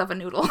 do we love a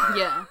noodle.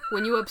 Yeah.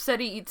 When you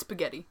upset, eat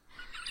spaghetti.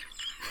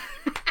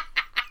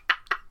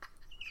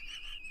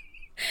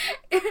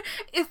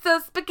 It's the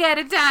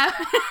spaghetti time.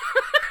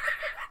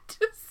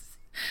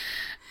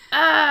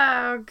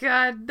 Oh,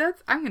 God.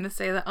 I'm going to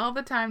say that all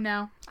the time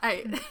now.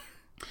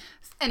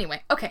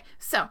 Anyway, okay.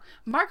 So,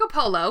 Marco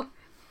Polo,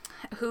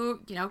 who,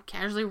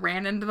 casually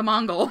ran into the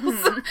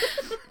Mongols,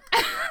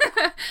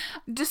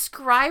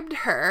 described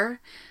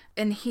her,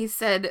 and he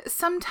said,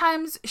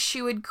 sometimes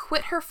she would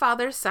quit her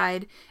father's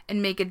side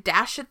and make a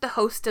dash at the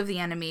host of the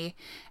enemy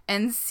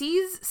and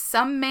seize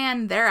some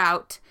man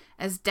thereout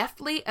as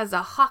deftly as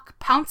a hawk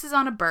pounces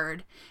on a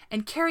bird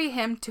and carry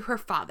him to her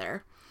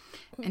father.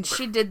 And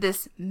she did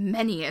this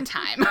many a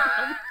time.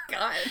 Oh,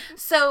 God.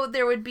 So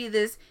there would be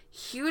this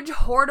huge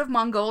horde of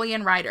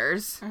Mongolian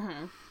riders,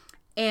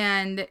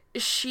 and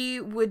she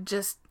would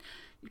just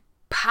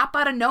pop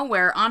out of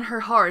nowhere on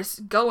her horse,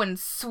 go and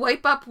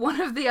swipe up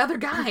one of the other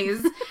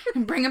guys,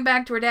 and bring him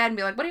back to her dad and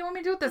be like, what do you want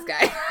me to do with this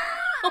guy?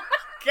 Oh,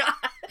 my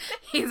God.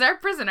 He's our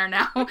prisoner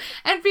now.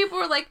 And people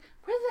were like,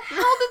 where the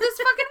hell did this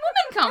fucking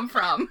woman come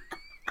from?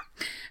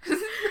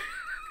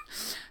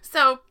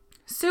 So,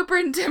 super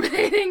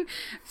intimidating.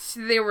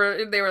 They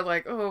were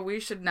like, oh, we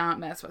should not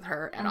mess with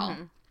her at all.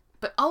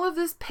 But all of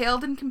this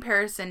paled in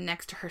comparison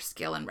next to her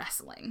skill in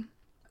wrestling.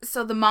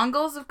 So the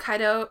Mongols of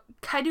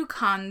Kaidu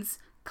Khan's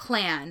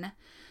clan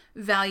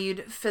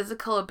valued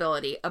physical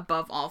ability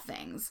above all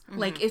things.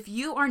 Like, if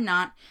you are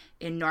not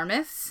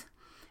enormous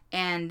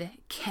and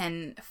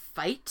can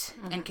fight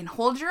and can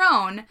hold your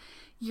own,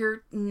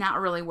 you're not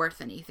really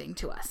worth anything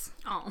to us.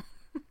 Oh.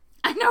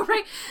 I know,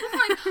 right? I'm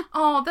like,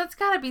 oh, that's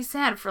gotta be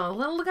sad for the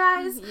little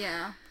guys.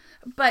 Yeah.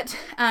 But,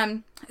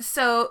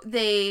 so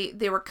they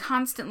were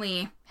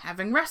constantly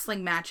having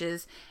wrestling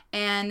matches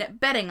and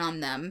betting on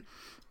them.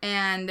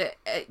 And,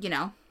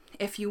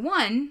 if you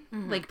won,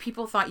 like,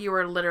 people thought you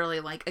were literally,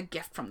 like, a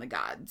gift from the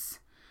gods.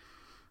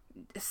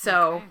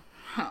 So,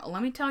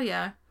 let me tell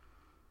you,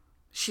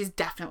 she's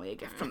definitely a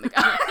gift from the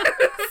gods.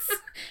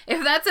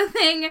 If that's a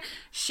thing,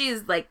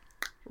 she's, like,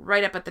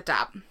 right up at the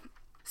top.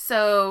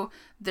 So,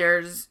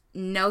 there's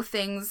no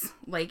things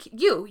like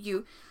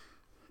you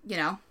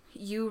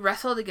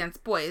wrestled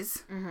against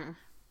boys,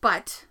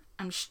 but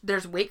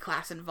there's weight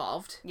class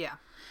involved. Yeah.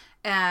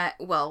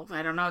 Well,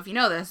 I don't know if you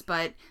know this,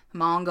 but the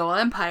Mongol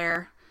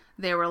Empire,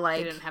 they were like...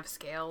 They didn't have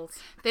scales.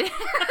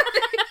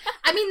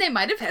 I mean, they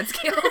might have had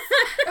scales.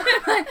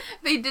 But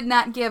they did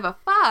not give a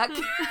fuck.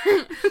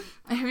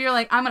 If you're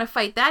like, I'm going to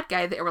fight that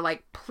guy, they were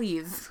like,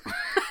 please.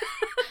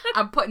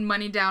 I'm putting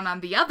money down on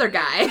the other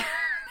guy.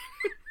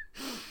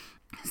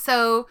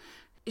 So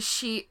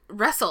she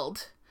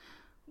wrestled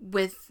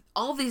with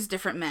all these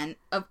different men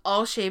of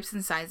all shapes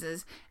and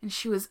sizes, and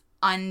she was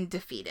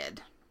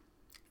undefeated.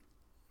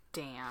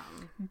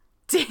 Damn.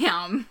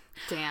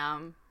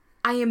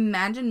 I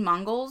imagine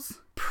Mongols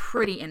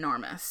pretty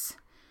enormous.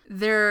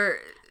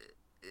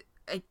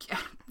 I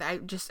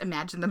just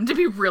imagine them to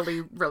be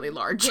really, really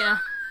large. Yeah.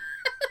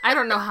 I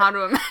don't know how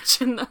to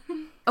imagine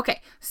them.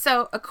 Okay,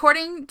 so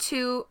according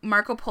to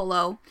Marco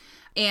Polo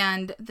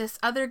and this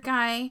other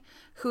guy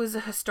who's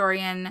a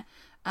historian,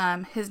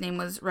 his name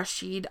was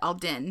Rashid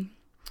al-Din.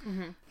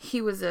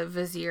 He was a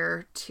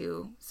vizier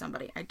to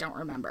somebody. I don't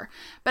remember.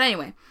 But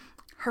anyway,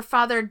 her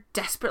father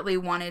desperately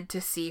wanted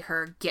to see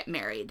her get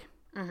married.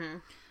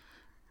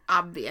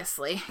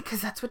 Obviously,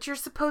 because that's what you're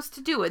supposed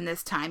to do in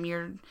this time.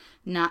 You're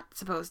not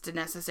supposed to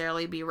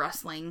necessarily be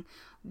wrestling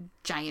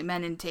giant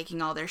men and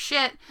taking all their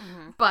shit,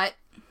 but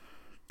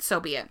so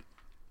be it.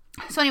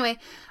 So anyway,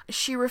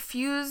 she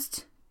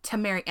refused to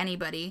marry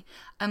anybody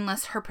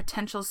unless her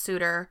potential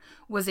suitor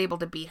was able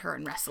to beat her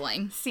in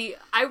wrestling. See,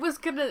 I was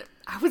gonna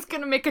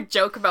make a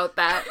joke about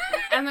that,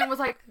 and then was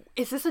like,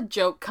 is this a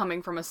joke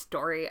coming from a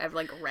story I've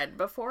like read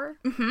before?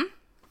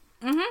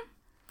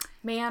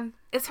 Man,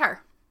 It's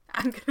her.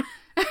 I'm gonna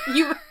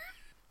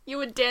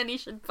you and Danny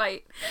should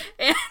fight,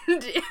 and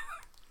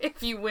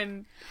if you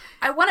win,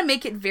 I want to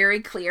make it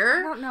very clear.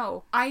 I don't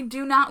know. I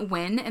do not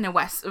win in a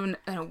wrestling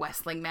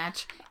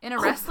match. In a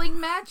wrestling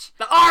match?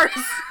 The R's!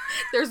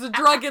 There's a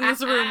drug in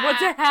this room.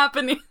 What's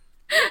happening?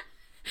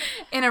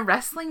 In a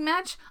wrestling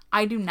match,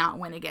 I do not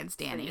win against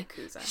Danny.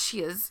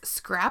 She is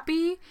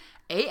scrappy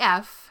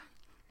AF,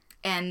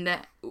 and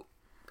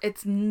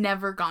it's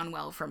never gone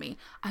well for me.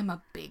 I'm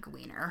a big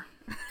wiener.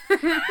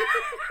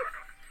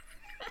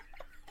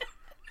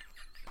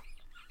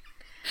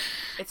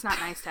 It's not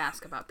nice to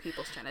ask about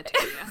people's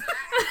genitalia.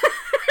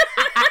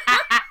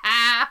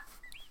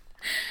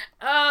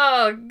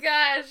 Oh,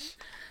 gosh.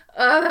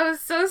 Oh, that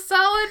was so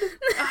solid.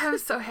 Oh, I'm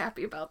so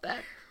happy about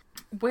that.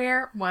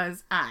 Where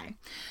was I?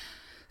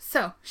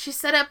 So, she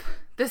set up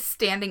this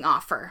standing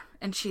offer,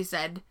 and she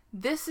said,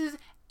 this is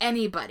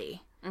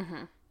anybody.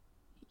 Mm-hmm.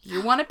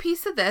 You want a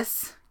piece of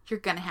this, you're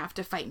going to have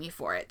to fight me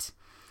for it.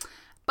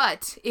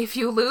 But if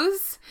you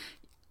lose,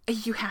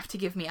 you have to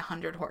give me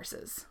 100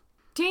 horses.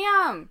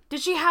 Damn! Did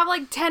she have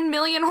like 10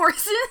 million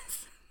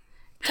horses?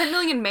 10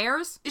 million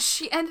mares?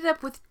 She ended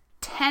up with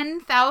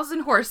 10,000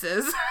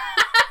 horses.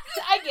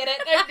 I get it.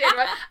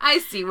 I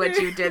see what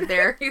you did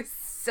there. You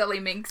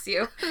silly minx,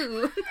 you.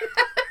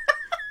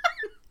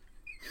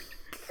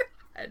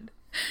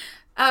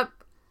 God.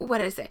 What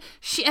did I say?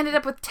 She ended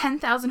up with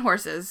 10,000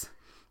 horses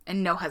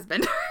and no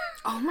husband.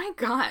 Oh my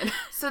god.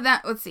 So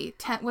that, let's see.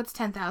 What's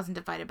 10,000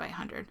 divided by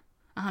 100?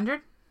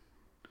 100?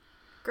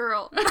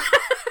 Girl.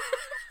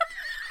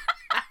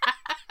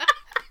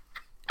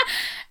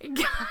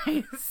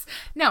 Guys.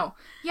 No.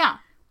 Yeah.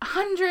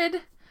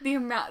 100. The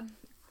amount.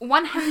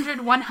 100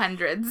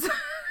 100s.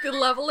 The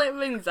level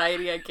of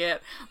anxiety I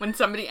get when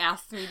somebody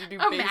asks me to do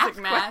basic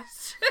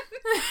math.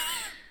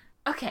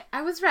 Okay,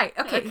 I was right.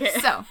 Okay,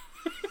 so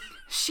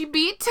she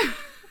beat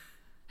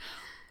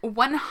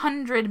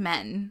 100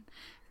 men,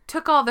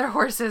 took all their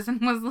horses, and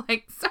was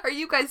like, sorry,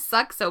 you guys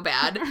suck so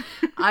bad.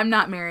 I'm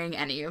not marrying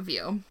any of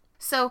you.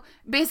 So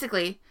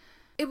basically,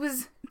 it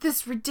was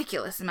this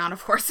ridiculous amount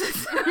of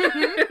horses.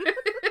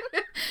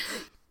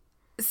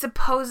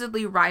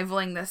 Supposedly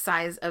rivaling the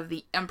size of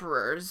the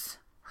emperor's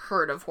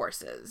herd of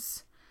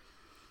horses.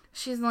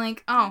 She's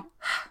like, oh,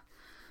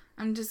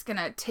 I'm just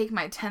gonna take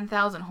my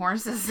 10,000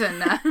 horses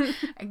and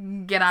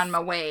get on my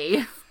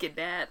way.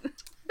 Skedat.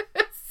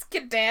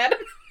 Skedad.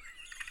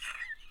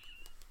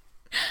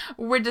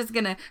 We're just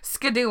gonna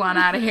skidoo on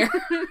out of here.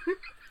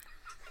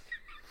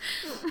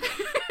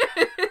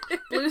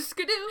 Blue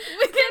skidoo.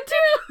 We can do.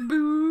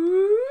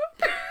 Boop.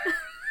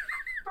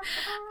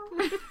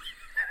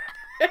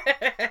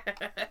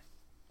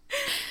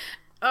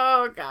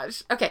 Oh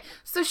gosh. Okay,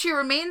 so she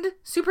remained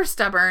super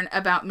stubborn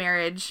about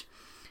marriage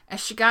as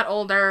she got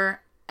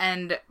older,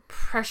 and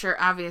pressure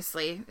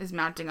obviously is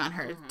mounting on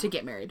her to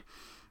get married.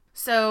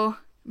 So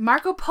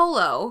Marco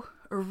Polo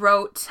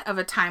wrote of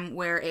a time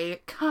where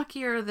a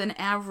cockier than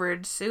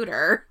average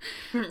suitor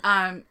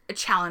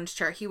challenged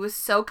her. He was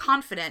so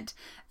confident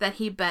that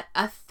he bet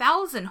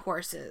 1,000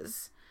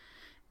 horses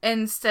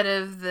instead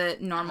of the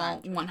normal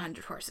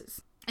 100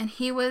 horses. And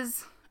he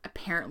was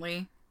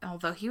apparently,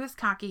 although he was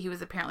cocky, he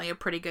was apparently a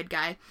pretty good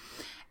guy.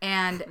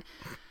 And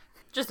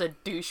just a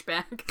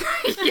douchebag.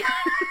 Yeah.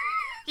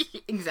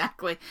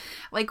 Exactly.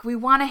 Like, we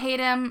want to hate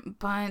him,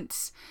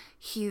 but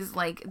he's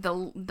like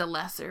the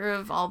lesser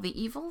of all the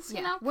evils,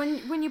 you know?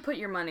 When you put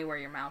your money where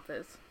your mouth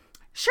is.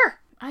 Sure.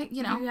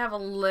 You have a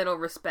little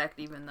respect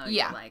even though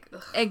you're like,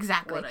 ugh,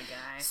 exactly. What a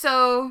guy.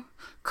 So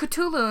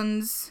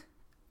Cthulhu's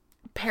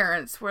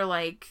parents were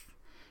like,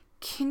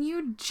 can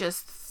you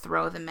just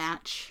throw the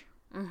match?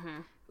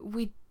 Mm-hmm.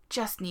 We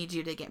just need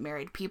you to get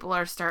married. People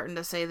are starting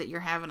to say that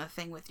you're having a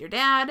thing with your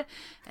dad,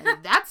 and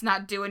that's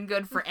not doing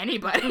good for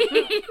anybody.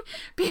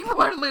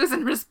 People are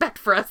losing respect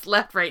for us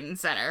left, right, and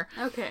center.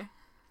 Okay.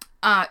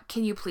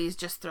 Can you please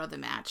just throw the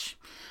match?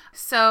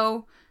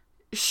 So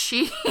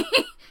she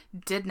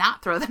did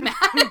not throw the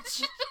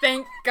match.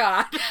 Thank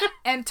God.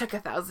 And took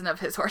 1,000 of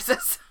his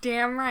horses.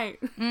 Damn right.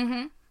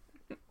 Mm-hmm.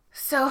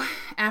 So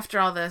after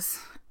all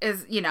this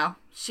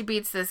she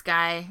beats this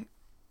guy,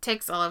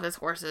 takes all of his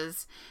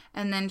horses,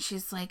 and then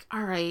she's like,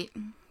 all right,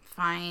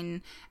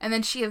 fine. And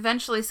then she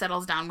eventually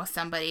settles down with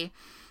somebody,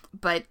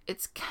 but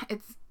it's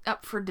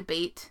up for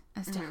debate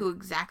as to who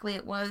exactly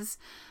it was.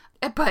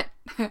 But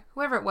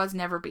whoever it was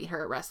never beat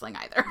her at wrestling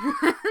either.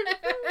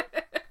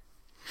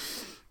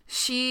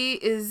 She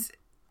is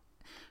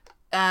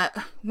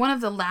one of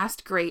the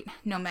last great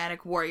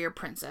nomadic warrior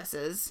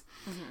princesses.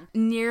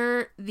 Mm-hmm.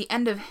 Near the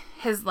end of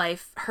his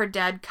life, her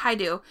dad,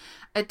 Kaidu,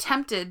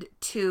 attempted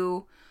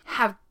to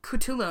have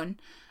Cthulhu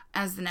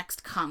as the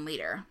next Khan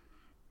leader.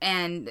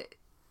 And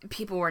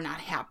people were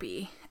not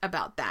happy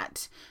about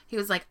that. He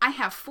was like, I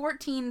have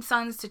 14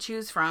 sons to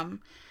choose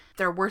from.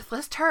 they're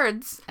worthless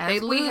turds, as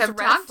They we lose have talked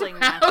wrestling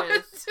about.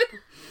 matches.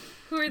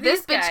 Who are these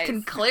This bitch guys?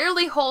 can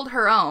clearly hold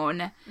her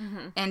own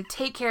and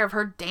take care of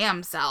her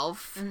damn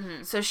self.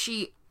 So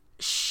she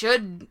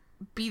should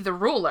be the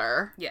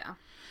ruler. Yeah.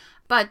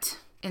 But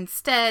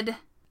instead,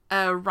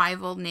 a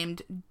rival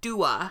named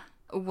Dua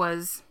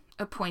was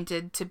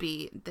appointed to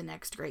be the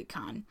next Great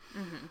Khan.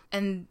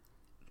 And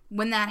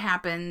when that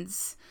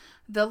happens,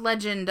 the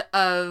legend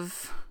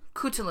of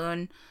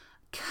Cthulhu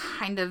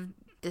kind of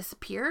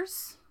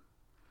disappears.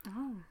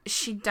 Oh.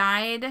 She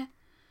died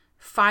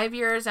 5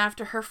 years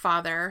after her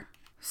father.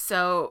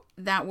 So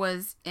that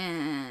was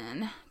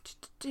in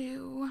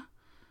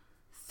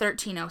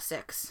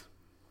 1306.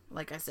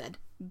 Like I said,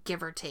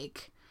 give or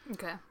take.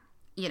 Okay.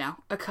 You know,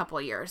 a couple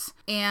years.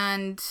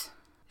 And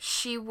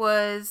she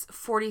was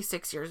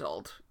 46 years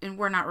old. And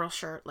we're not real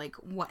sure, like,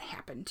 what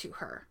happened to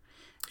her.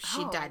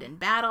 She died in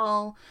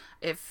battle.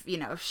 If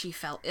she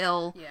fell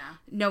ill. Yeah.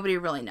 Nobody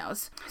really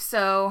knows.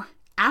 So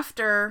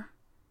after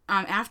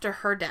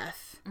her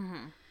death,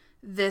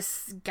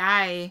 this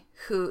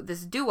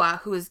Dua,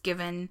 who was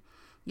given,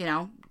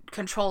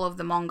 control of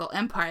the Mongol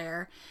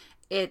Empire,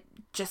 it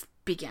just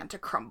began to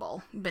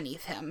crumble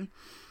beneath him.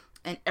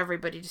 And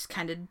everybody just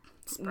kind of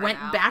went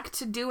back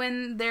to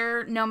doing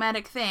their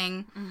nomadic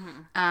thing,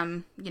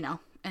 and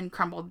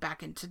crumbled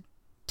back into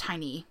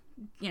tiny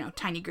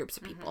groups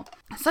of people.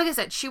 So like I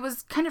said, she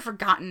was kind of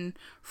forgotten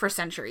for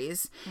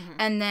centuries.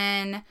 And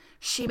then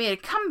she made a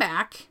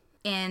comeback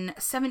in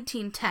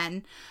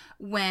 1710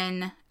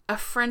 when a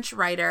French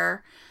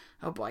writer,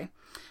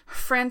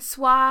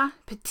 Francois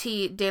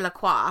Petit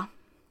Delacroix,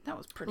 that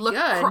was pretty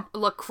good.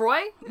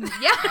 LaCroix?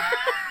 Yeah.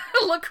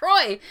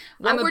 LaCroix.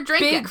 I'm we're a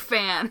drinking. big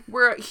fan.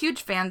 We're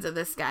huge fans of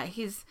this guy.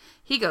 He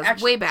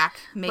goes way back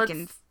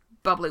making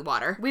bubbly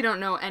water. We don't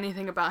know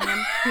anything about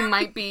him. He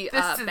might be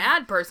a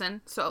bad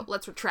person, so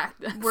let's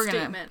retract that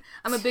statement.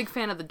 I'm a big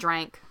fan of the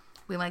drank.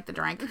 We like the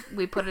drank.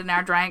 We put it in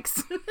our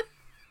drinks.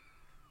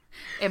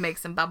 It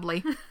makes them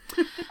bubbly.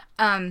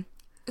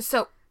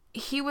 So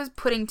he was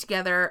putting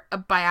together a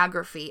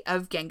biography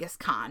of Genghis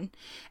Khan,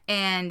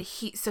 and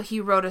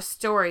he wrote a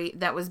story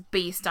that was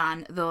based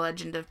on the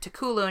legend of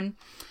Cthulhu.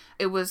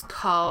 It was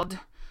called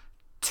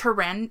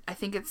Turand. I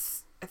think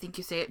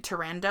you say it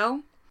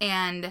Turando,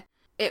 and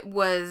it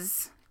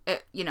was,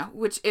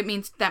 that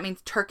means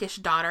Turkish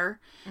daughter,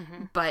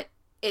 but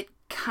it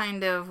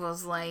kind of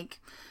was like,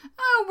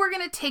 oh, we're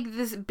going to take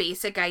this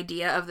basic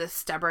idea of this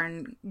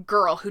stubborn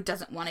girl who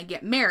doesn't want to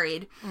get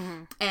married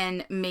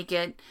and make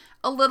it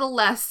a little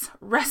less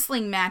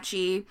wrestling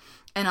matchy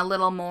and a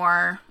little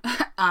more,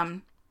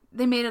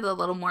 they made it a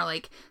little more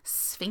like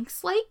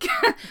Sphinx-like.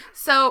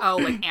 So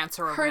like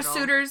answer a riddle. Her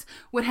suitors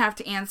would have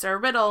to answer a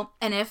riddle,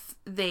 and if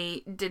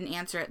they didn't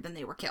answer it, then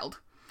they were killed.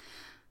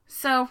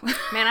 So,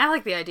 man, I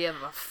like the idea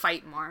of a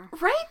fight more.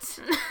 Right?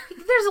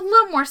 There's a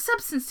little more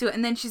substance to it.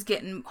 And then she's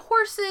getting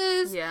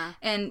horses. Yeah.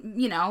 And,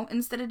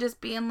 instead of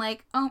just being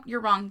like, oh, you're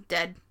wrong,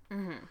 dead.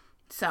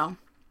 So,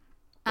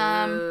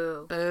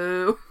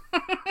 boo.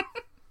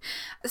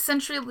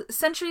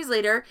 Centuries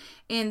later,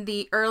 in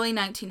the early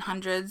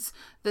 1900s,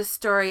 the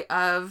story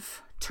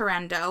of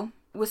Turando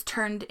was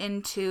turned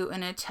into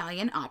an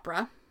Italian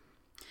opera.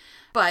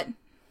 But,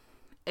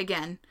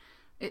 again,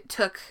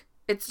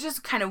 it's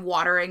just kind of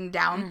watering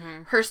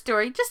down her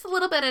story just a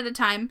little bit at a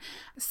time.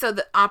 So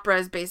the opera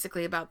is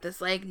basically about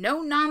this, like,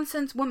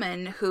 no-nonsense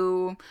woman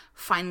who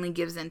finally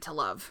gives in to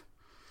love.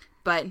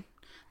 But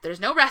there's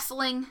no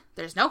wrestling,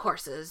 there's no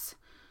horses,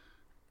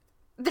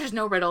 there's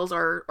no riddles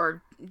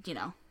or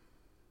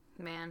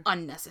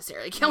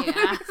unnecessary killings.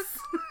 Yeah.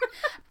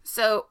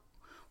 So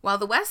while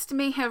the West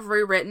may have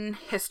rewritten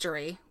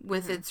history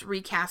with its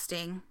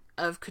recasting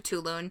of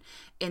Cthulhu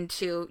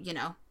into,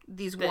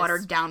 these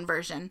watered down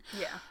version.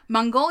 Yeah.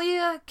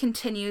 Mongolia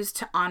continues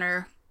to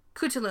honor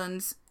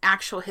Cthulhu's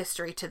actual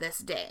history to this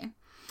day.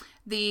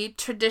 The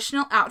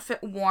traditional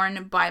outfit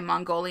worn by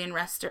Mongolian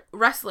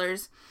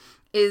wrestlers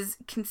is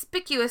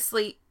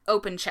conspicuously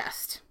open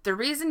chest. The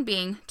reason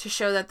being to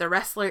show that the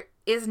wrestler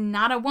is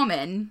not a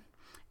woman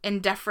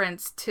in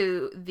deference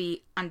to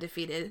the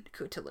undefeated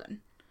Cthulhu.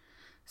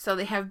 So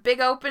they have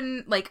big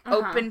open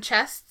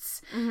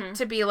chests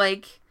to be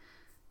like,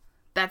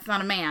 that's not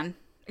a man.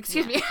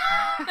 Excuse me.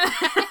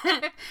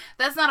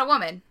 That's not a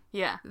woman.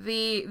 Yeah.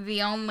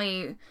 The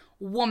only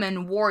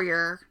woman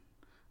warrior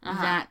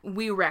that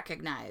we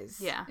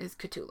recognize is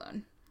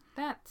Cthulhu.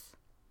 That's...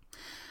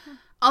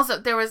 Also,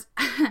 there was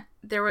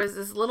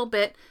this little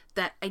bit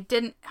that I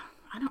don't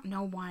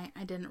know why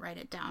I didn't write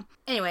it down.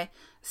 Anyway,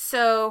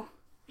 so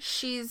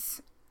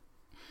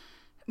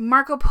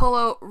Marco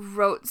Polo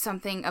wrote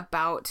something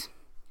about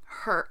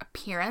her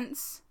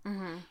appearance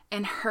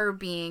and her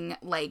being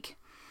like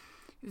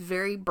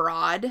very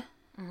broad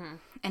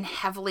and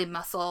heavily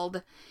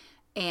muscled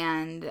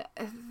and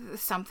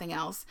something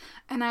else.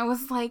 And I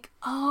was like,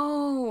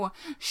 oh,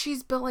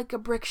 she's built like a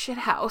brick shit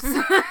house.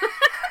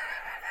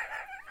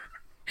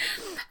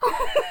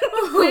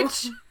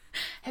 Which,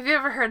 have you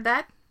ever heard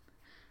that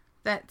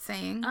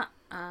saying?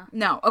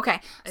 No. Okay.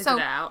 Is it an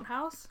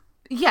outhouse?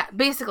 Yeah,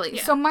 basically.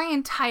 Yeah. So my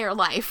entire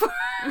life,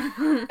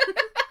 I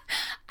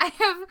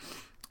have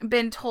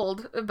been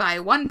told by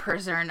one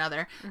person or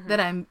another that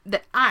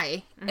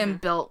I am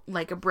built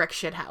like a brick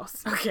shit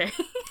house. Okay.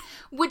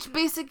 Which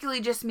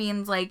basically just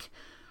means like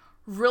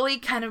really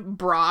kind of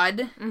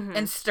broad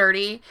and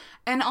sturdy,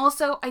 and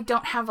also I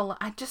don't have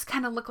I just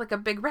kind of look like a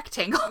big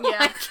rectangle.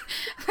 Yeah.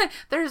 Like,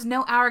 there's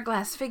no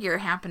hourglass figure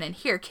happening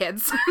here,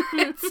 kids.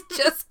 It's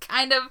just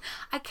I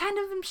kind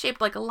of am shaped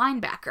like a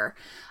linebacker.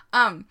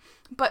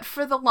 But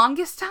for the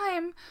longest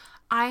time,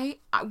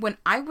 when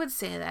I would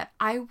say that,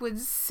 I would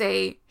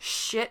say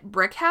shit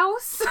brick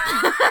house.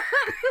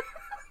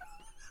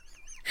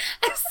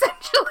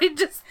 Essentially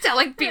just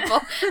telling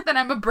people that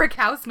I'm a brick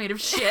house made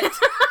of shit.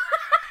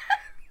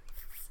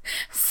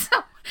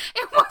 So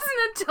it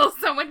wasn't until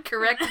someone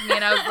corrected me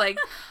and I was like,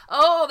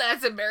 oh,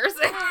 that's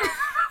embarrassing.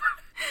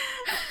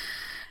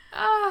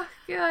 Oh,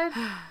 God.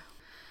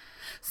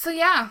 So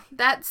yeah,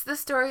 that's the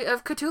story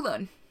of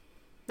Cthulhu.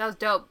 That was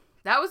dope.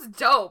 That was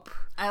dope.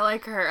 I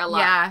like her a lot.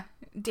 Yeah.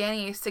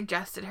 Danny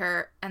suggested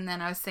her, and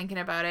then I was thinking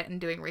about it and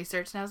doing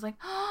research, and I was like,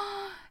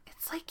 oh,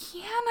 it's like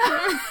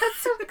Kiana.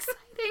 That's so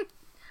exciting.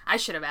 I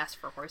should have asked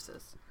for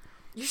horses.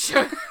 You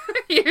should.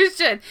 You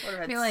should.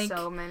 Be like,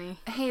 so many.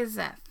 Hey,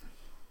 Zeth.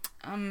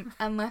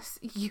 Unless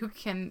you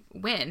can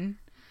win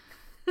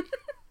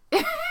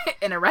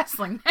in a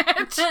wrestling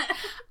match,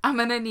 I'm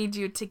gonna need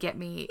you to get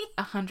me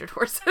 100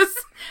 horses.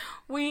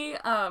 We,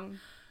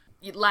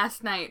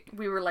 last night,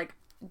 we were, like,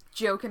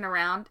 joking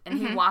around, and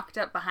he walked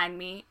up behind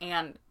me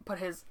and put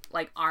his,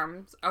 like,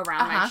 arms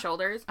around my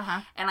shoulders,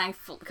 and I,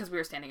 because we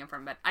were standing in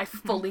front of bed, I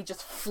fully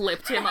just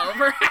flipped him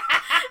over.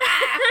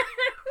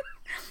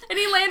 And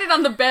he landed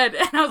on the bed,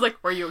 and I was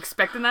like, were you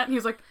expecting that? And he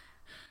was like,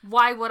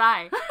 why would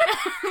I?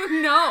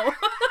 No.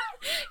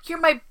 You're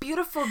my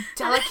beautiful,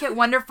 delicate,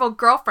 wonderful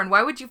girlfriend.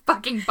 Why would you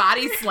fucking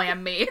body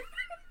slam me?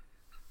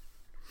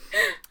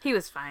 He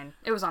was fine.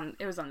 It was on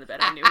the bed.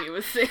 I knew he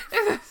was safe.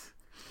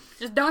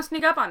 Just don't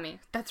sneak up on me.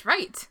 That's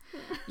right.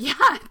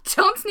 Yeah,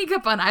 don't sneak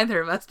up on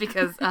either of us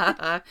because,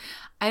 I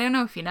don't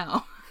know if you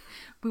know,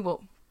 we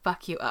will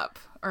fuck you up.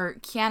 Or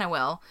Kiana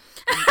will.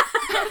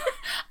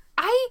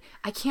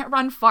 I can't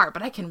run far,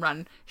 but I can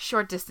run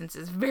short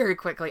distances very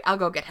quickly. I'll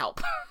go get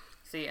help.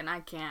 See, and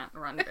I can't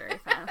run very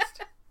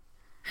fast.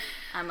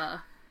 I'm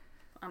a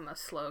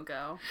slow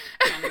go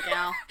kind of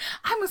gal.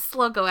 I'm a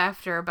slow go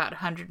after about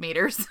 100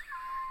 meters.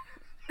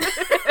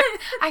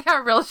 I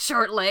got real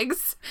short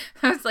legs.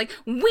 I was like,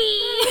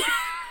 wee!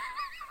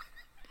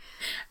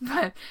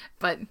 But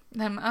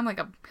I'm like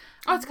a...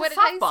 Oh, it's what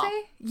softball. Did I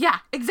say? Yeah,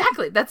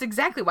 exactly. That's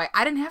exactly why.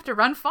 I didn't have to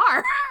run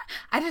far.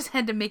 I just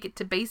had to make it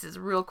to bases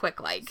real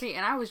quick, like. See,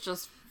 and I was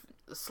just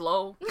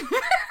slow.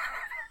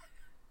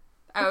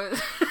 I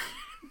was...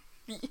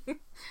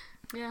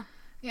 Yeah.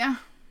 Yeah.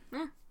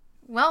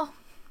 Well,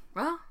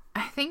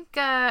 I think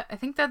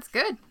that's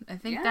good. I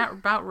think that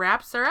about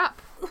wraps her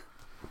up.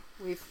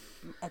 We've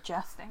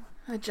adjusting.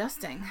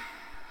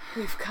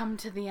 We've come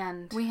to the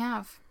end. We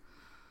have.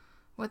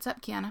 What's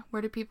up, Kiana?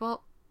 Where do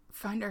people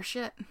find our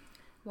shit?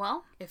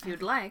 Well, if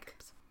you'd like...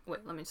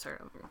 Wait, let me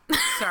start over.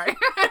 Sorry.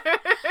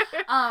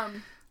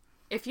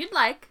 If you'd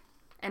like,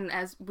 and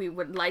as we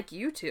would like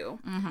you to,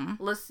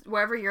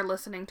 wherever you're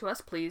listening to us,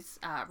 please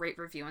rate,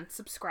 review, and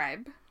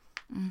subscribe.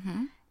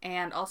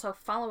 And also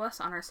follow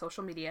us on our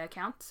social media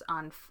accounts.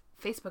 On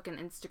Facebook and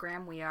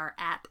Instagram, we are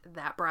at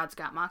That Broad's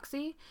Got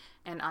Moxie.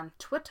 And on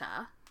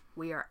Twitter,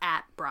 we are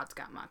at Broad's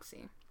Got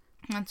Moxie.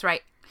 That's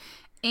right.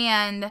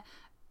 And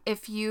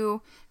if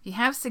you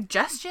have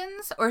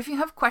suggestions, or if you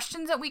have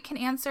questions that we can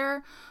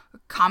answer,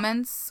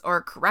 comments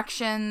or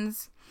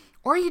corrections,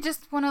 or you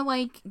just want to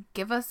like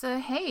give us a,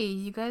 hey,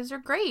 you guys are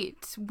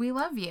great, we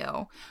love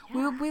you.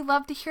 Yeah. We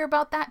love to hear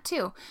about that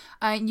too.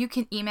 You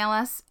can email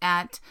us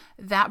at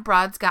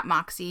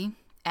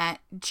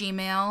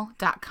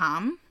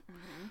thatbroadsgotmoxie@gmail.com.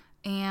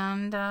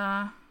 And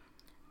I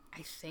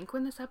think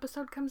when this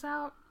episode comes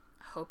out,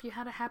 I hope you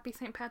had a happy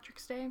St.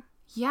 Patrick's Day.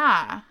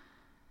 Yeah.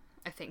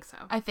 I think so.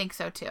 I think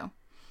so too.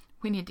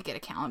 We need to get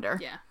a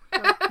calendar. Yeah.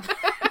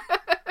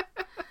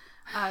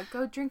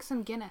 Go drink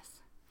some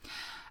Guinness.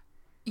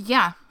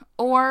 Yeah.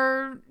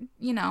 Or,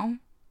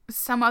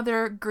 some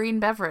other green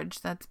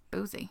beverage that's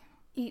boozy.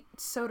 Eat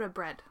soda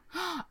bread.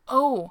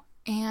 Oh,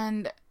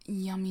 and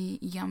yummy,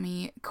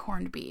 yummy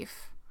corned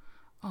beef.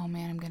 Oh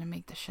man, I'm going to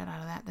make the shit out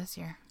of that this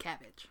year.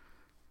 Cabbage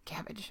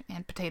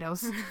and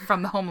potatoes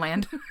from the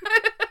homeland.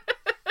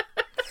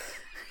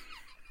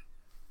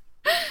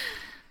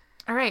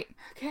 All right.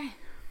 Okay.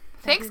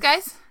 Thanks,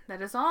 guys.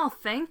 That is all.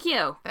 Thank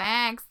you.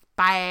 Thanks.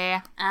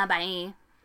 Bye. Bye.